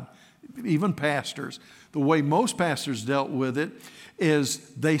God, even pastors, the way most pastors dealt with it is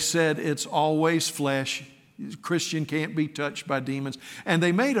they said it's always flesh. Christian can't be touched by demons. And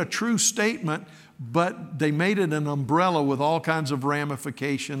they made a true statement, but they made it an umbrella with all kinds of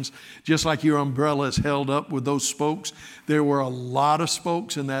ramifications. Just like your umbrella is held up with those spokes, there were a lot of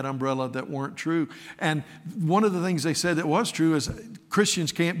spokes in that umbrella that weren't true. And one of the things they said that was true is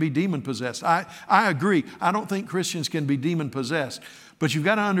Christians can't be demon possessed. I agree. I don't think Christians can be demon possessed. But you've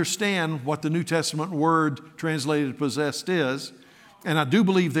got to understand what the New Testament word translated possessed is. And I do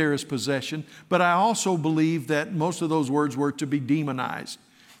believe there is possession, but I also believe that most of those words were to be demonized.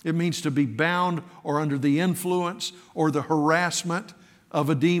 It means to be bound or under the influence or the harassment of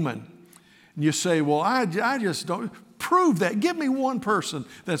a demon. And you say, well, I just don't. Prove that. Give me one person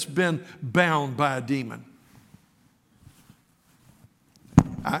that's been bound by a demon.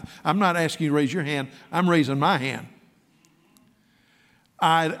 I'm not asking you to raise your hand. I'm raising my hand.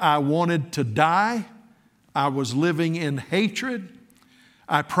 I wanted to die. I was living in hatred.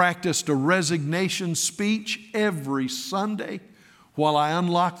 I practiced a resignation speech every Sunday while I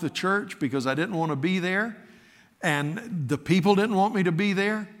unlocked the church because I didn't want to be there. And the people didn't want me to be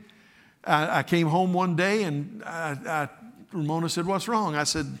there. I came home one day and Ramona said, "What's wrong?" I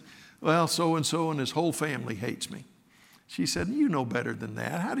said, "Well, so-and-so and his whole family hates me." She said, "You know better than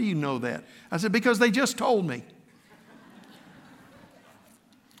that. How do you know that?" I said, "Because they just told me."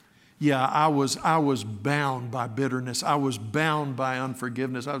 Yeah, I was bound by bitterness. I was bound by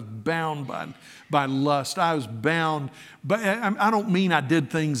unforgiveness. I was bound by lust. I was bound, but I don't mean I did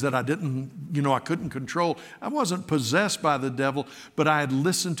things that I couldn't control. I wasn't possessed by the devil, but I had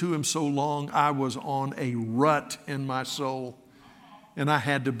listened to him so long, I was on a rut in my soul, and I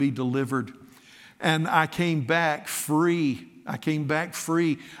had to be delivered. And I came back free. I came back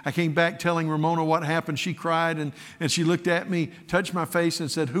free. I came back telling Ramona what happened. She cried and she looked at me, touched my face and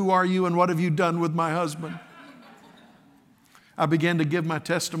said, "Who are you and what have you done with my husband?" I began to give my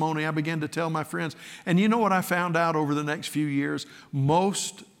testimony. I began to tell my friends. And you know what I found out over the next few years?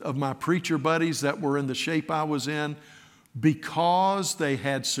 Most of my preacher buddies that were in the shape I was in, because they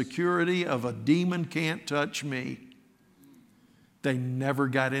had security of a demon can't touch me, they never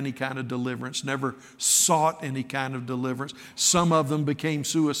got any kind of deliverance, never sought any kind of deliverance. Some of them became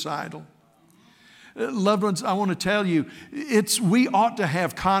suicidal. Loved ones, I want to tell you, we ought to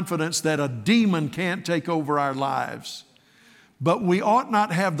have confidence that a demon can't take over our lives. But we ought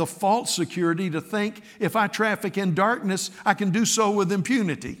not have the false security to think if I traffic in darkness, I can do so with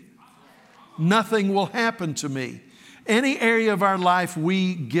impunity. Nothing will happen to me. Any area of our life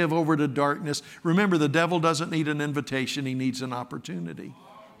we give over to darkness, remember the devil doesn't need an invitation, he needs an opportunity.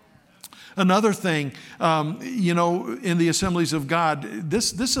 Another thing, in the Assemblies of God,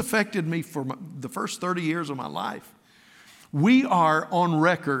 this affected me for the first 30 years of my life. We are on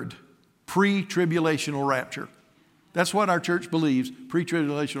record pre-tribulational rapture. That's what our church believes,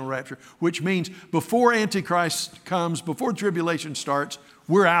 pre-tribulational rapture, which means before Antichrist comes, before tribulation starts,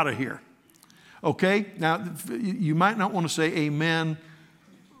 we're out of here. Okay? Now, you might not want to say amen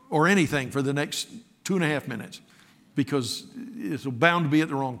or anything for the next 2.5 minutes because it's bound to be at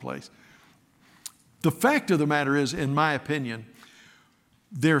the wrong place. The fact of the matter is, in my opinion,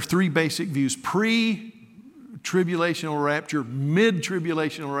 there are 3 basic views: pre-tribulational rapture,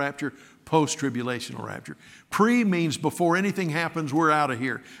 mid-tribulational rapture, post-tribulational rapture. Pre means before anything happens, we're out of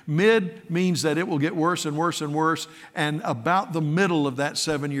here. Mid means that it will get worse and worse and worse, and about the middle of that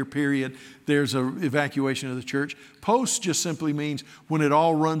 7-year period, there's an evacuation of the church. Post just simply means when it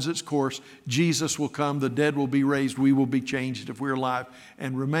all runs its course, Jesus will come, the dead will be raised, we will be changed if we're alive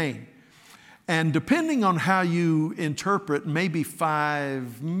and remain. And depending on how you interpret maybe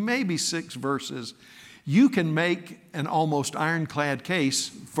 5, maybe 6 verses, you can make an almost ironclad case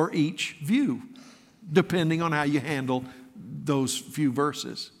for each view, depending on how you handle those few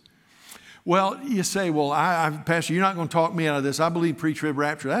verses. Well, you say, well, Pastor, you're not going to talk me out of this. I believe pre-trib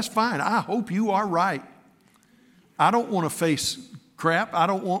rapture. That's fine. I hope you are right. I don't want to face crap. I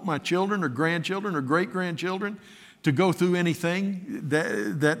don't want my children or grandchildren or great-grandchildren to go through anything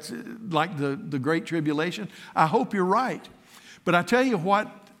that's like the Great Tribulation. I hope you're right. But I tell you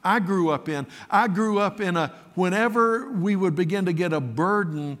what I grew up in. I grew up in whenever we would begin to get a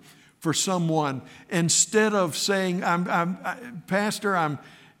burden for someone, instead of saying, Pastor,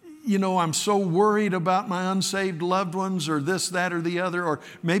 I'm so worried about my unsaved loved ones or this, that, or the other, or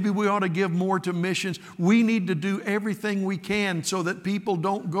maybe we ought to give more to missions. We need to do everything we can so that people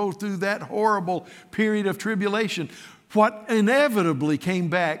don't go through that horrible period of tribulation. What inevitably came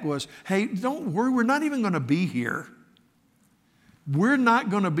back was, hey, don't worry, we're not even going to be here. We're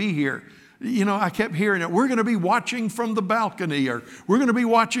not going to be here. I kept hearing it. We're going to be watching from the balcony, or we're going to be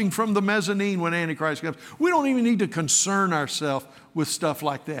watching from the mezzanine when Antichrist comes. We don't even need to concern ourselves with stuff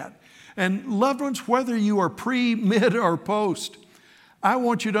like that. And loved ones, whether you are pre, mid, or post, I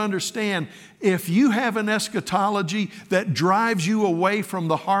want you to understand, if you have an eschatology that drives you away from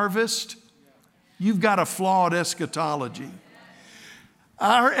the harvest, you've got a flawed eschatology.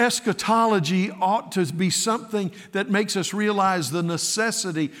 Our eschatology ought to be something that makes us realize the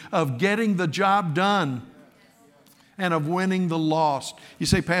necessity of getting the job done and of winning the lost. You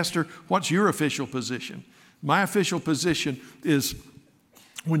say, Pastor, what's your official position? My official position is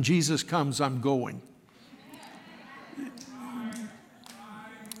when Jesus comes, I'm going.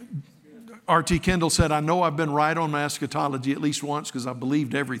 R.T. Kendall said, I know I've been right on my eschatology at least once because I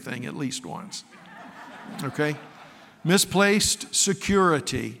believed everything at least once. Okay? Misplaced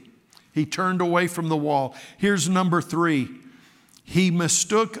security. He turned away from the wall. Here's number 3. He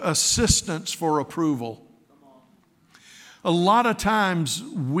mistook assistance for approval. A lot of times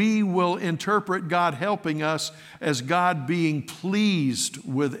we will interpret God helping us as God being pleased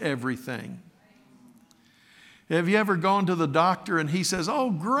with everything. Have you ever gone to the doctor and he says,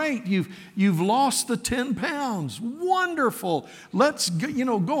 oh, great, you've lost the 10 pounds. Wonderful. Let's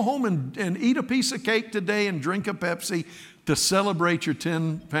go home and eat a piece of cake today and drink a Pepsi to celebrate your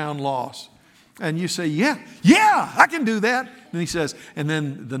 10-pound loss. And you say, yeah, I can do that. And he says, and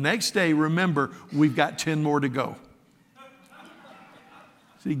then the next day, remember, we've got 10 more to go.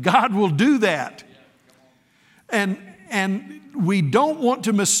 See, God will do that. And we don't want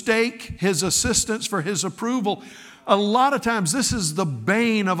to mistake His assistance for His approval. A lot of times, this is the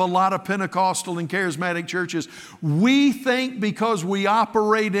bane of a lot of Pentecostal and charismatic churches. We think because we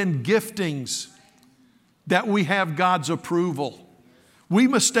operate in giftings that we have God's approval. We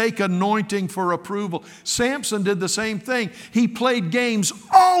mistake anointing for approval. Samson did the same thing. He played games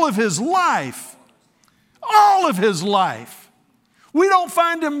all of his life. All of his life. We don't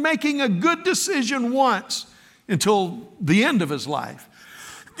find him making a good decision once until the end of his life.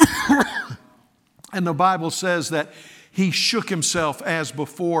 And the Bible says that he shook himself as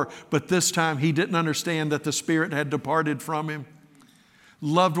before, but this time he didn't understand that the Spirit had departed from him.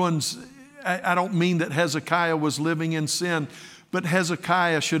 Loved ones, I don't mean that Hezekiah was living in sin, but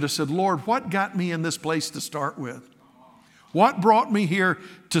Hezekiah should have said, Lord, what got me in this place to start with? What brought me here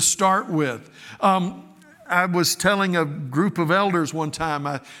to start with? I was telling a group of elders one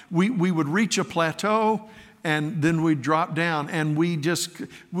time, we would reach a plateau and then we'd drop down, and we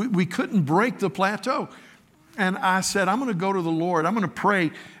couldn't break the plateau. And I said, I'm going to go to the Lord. I'm going to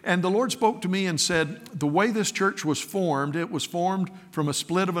pray. And the Lord spoke to me and said, the way this church was formed, it was formed from a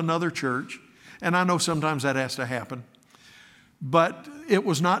split of another church. And I know sometimes that has to happen. But it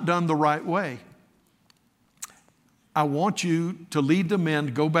was not done the right way. I want you to lead the men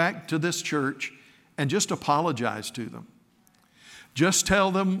to go back to this church and just apologize to them. Just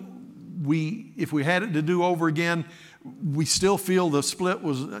tell them if we had it to do over again, we still feel the split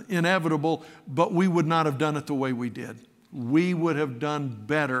was inevitable, but we would not have done it the way we did. We would have done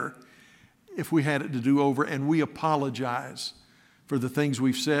better if we had it to do over, and we apologize for the things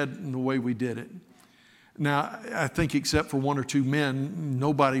we've said and the way we did it. Now, I think except for one or two men,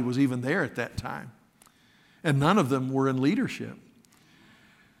 nobody was even there at that time. And none of them were in leadership.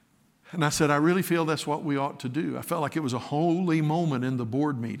 And I said, I really feel that's what we ought to do. I felt like it was a holy moment in the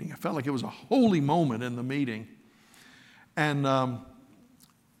board meeting. I felt like it was a holy moment in the meeting. And a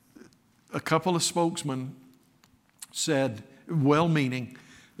couple of spokesmen said, well-meaning,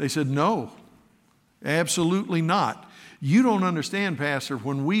 they said, no, absolutely not. You don't understand, Pastor.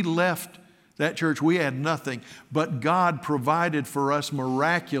 When we left that church, we had nothing, but God provided for us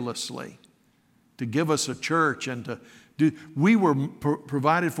miraculously to give us a church and to do. We were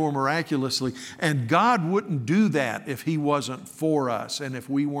provided for miraculously, and God wouldn't do that if He wasn't for us and if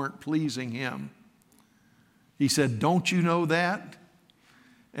we weren't pleasing Him. He said, don't you know that?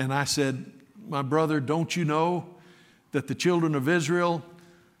 And I said, my brother, don't you know that the children of Israel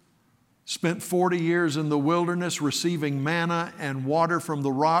spent 40 years in the wilderness receiving manna and water from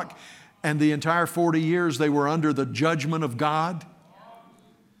the rock, and the entire 40 years they were under the judgment of God?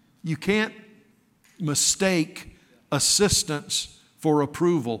 You can't mistake assistance for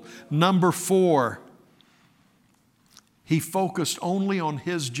approval. Number 4, he focused only on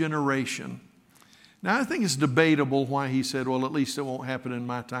his generation. Now, I think it's debatable why he said, well, at least it won't happen in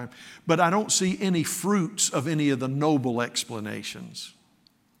my time. But I don't see any fruits of any of the noble explanations.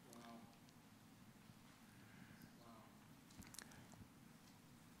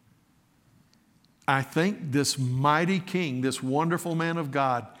 I think this mighty king, this wonderful man of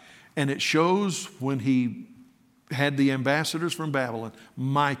God, and it shows when he had the ambassadors from Babylon,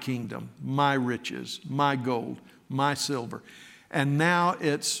 my kingdom, my riches, my gold, my silver. And now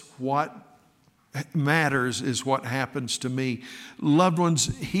it's what matters is what happens to me. Loved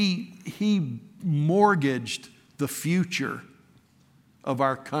ones, he mortgaged the future of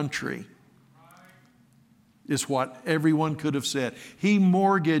our country, is what everyone could have said. He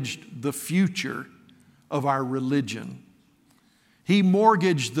mortgaged the future of our religion. He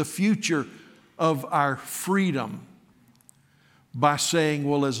mortgaged the future of our freedom by saying,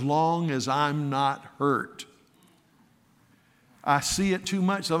 well, as long as I'm not hurt. I see it too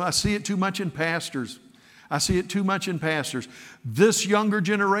much. I see it too much in pastors. I see it too much in pastors. This younger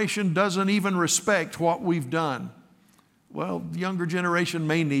generation doesn't even respect what we've done. Well, the younger generation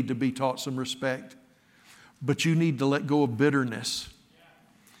may need to be taught some respect, but you need to let go of bitterness.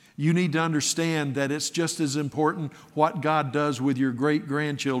 You need to understand that it's just as important what God does with your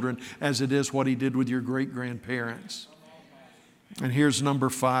great-grandchildren as it is what He did with your great-grandparents. And here's number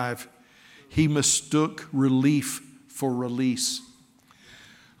 5. He mistook relief for release.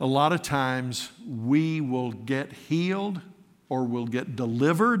 A lot of times we will get healed or we'll get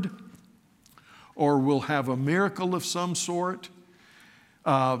delivered or we'll have a miracle of some sort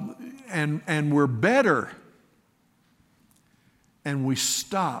and we're better. And we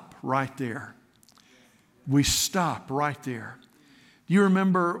stop right there. We stop right there. Do you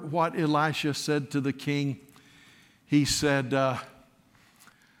remember what Elisha said to the king? He said,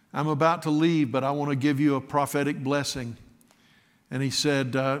 I'm about to leave, but I want to give you a prophetic blessing. And he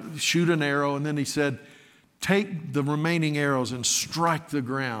said, shoot an arrow. And then he said, take the remaining arrows and strike the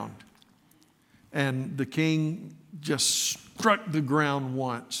ground. And the king just struck the ground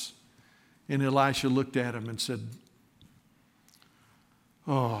once. And Elisha looked at him and said,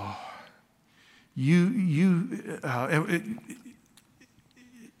 oh,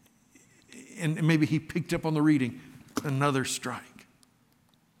 and maybe he picked up on the reading, another strike.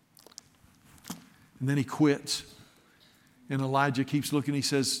 And then he quits. And Elijah keeps looking. He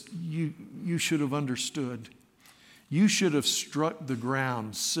says, you should have understood. You should have struck the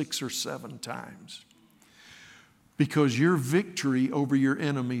ground 6 or 7 times. Because your victory over your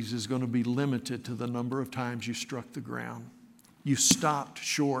enemies is going to be limited to the number of times you struck the ground. You stopped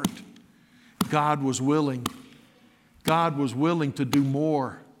short. God was willing. God was willing to do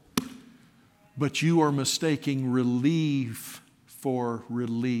more. But you are mistaking relief for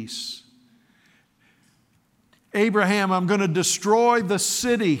release. Abraham, I'm going to destroy the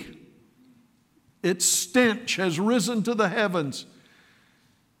city. Its stench has risen to the heavens.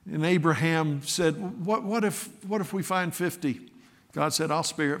 And Abraham said, what if we find 50? God said, I'll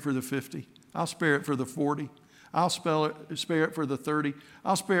spare it for the 50. I'll spare it for the 40. I'll spare it for the 30.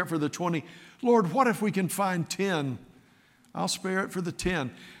 I'll spare it for the 20. Lord, what if we can find 10? I'll spare it for the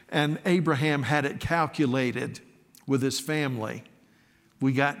 10. And Abraham had it calculated with his family.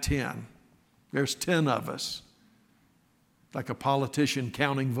 We got 10. There's 10 of us. like a politician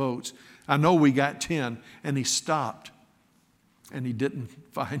counting votes. I know we got 10. And he stopped and he didn't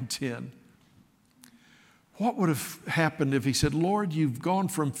find 10. What would have happened if he said, Lord, you've gone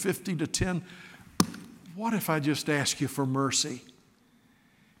from 50 to 10. What if I just ask you for mercy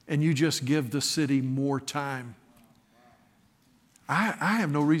and you just give the city more time? I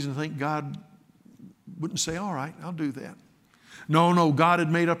have no reason to think God wouldn't say, all right, I'll do that. No, God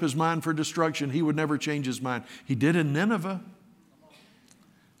had made up his mind for destruction. He would never change his mind. He did in Nineveh.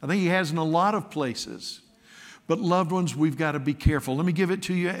 I think he has in a lot of places. But loved ones, we've got to be careful. Let me give it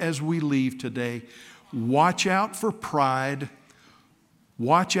to you as we leave today. Watch out for pride.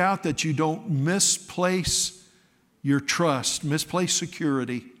 Watch out that you don't misplace your trust, misplace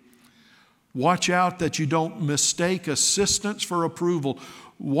security. Watch out that you don't mistake assistance for approval.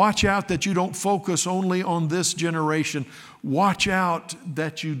 Watch out that you don't focus only on this generation. Watch out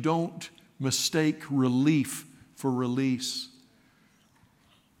that you don't mistake relief for release.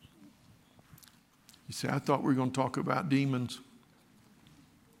 You say, I thought we were going to talk about demons.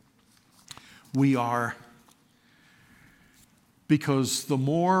 We are. Because the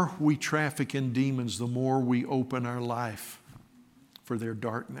more we traffic in demons, the more we open our life for their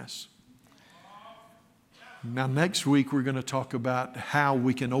darkness. Now, next week, we're going to talk about how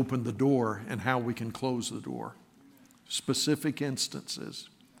we can open the door and how we can close the door. Specific instances.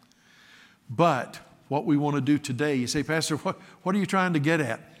 But what we want to do today, you say, Pastor, what are you trying to get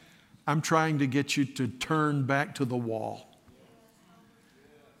at? I'm trying to get you to turn back to the wall.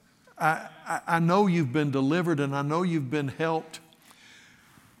 I know you've been delivered and I know you've been helped,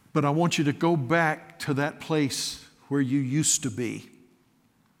 but I want you to go back to that place where you used to be.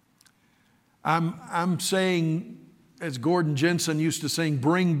 I'm saying, as Gordon Jensen used to sing,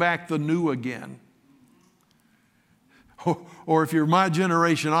 bring back the new again. Or if you're my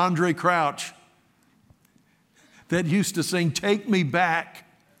generation, Andre Crouch, that used to sing, take me back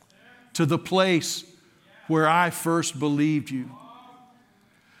to the place where I first believed you.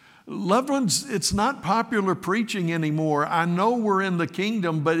 Loved ones, it's not popular preaching anymore. I know we're in the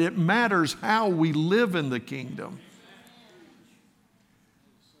kingdom, but it matters how we live in the kingdom.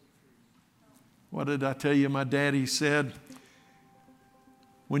 What did I tell you my daddy said?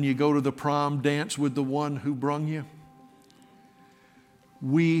 When you go to the prom, dance with the one who brung you.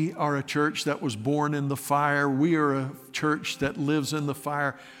 We are a church that was born in the fire. We are a church that lives in the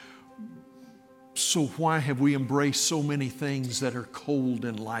fire. So why have we embraced so many things that are cold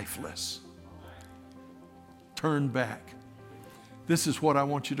and lifeless? Turn back. This is what I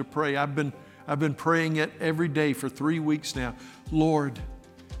want you to pray. I've been praying it every day for 3 weeks now. Lord,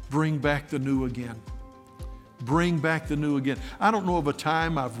 bring back the new again. Bring back the new again. I don't know of a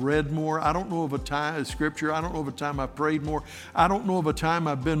time I've read more. I don't know of a time of Scripture. I don't know of a time I've prayed more. I don't know of a time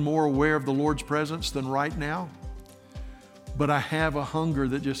I've been more aware of the Lord's presence than right now. But I have a hunger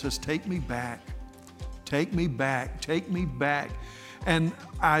that just says, take me back. Take me back. Take me back. And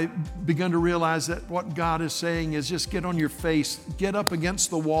I begun to realize that what God is saying is just get on your face. Get up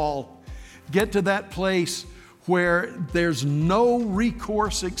against the wall. Get to that place where there's no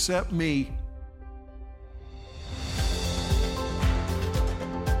recourse except me.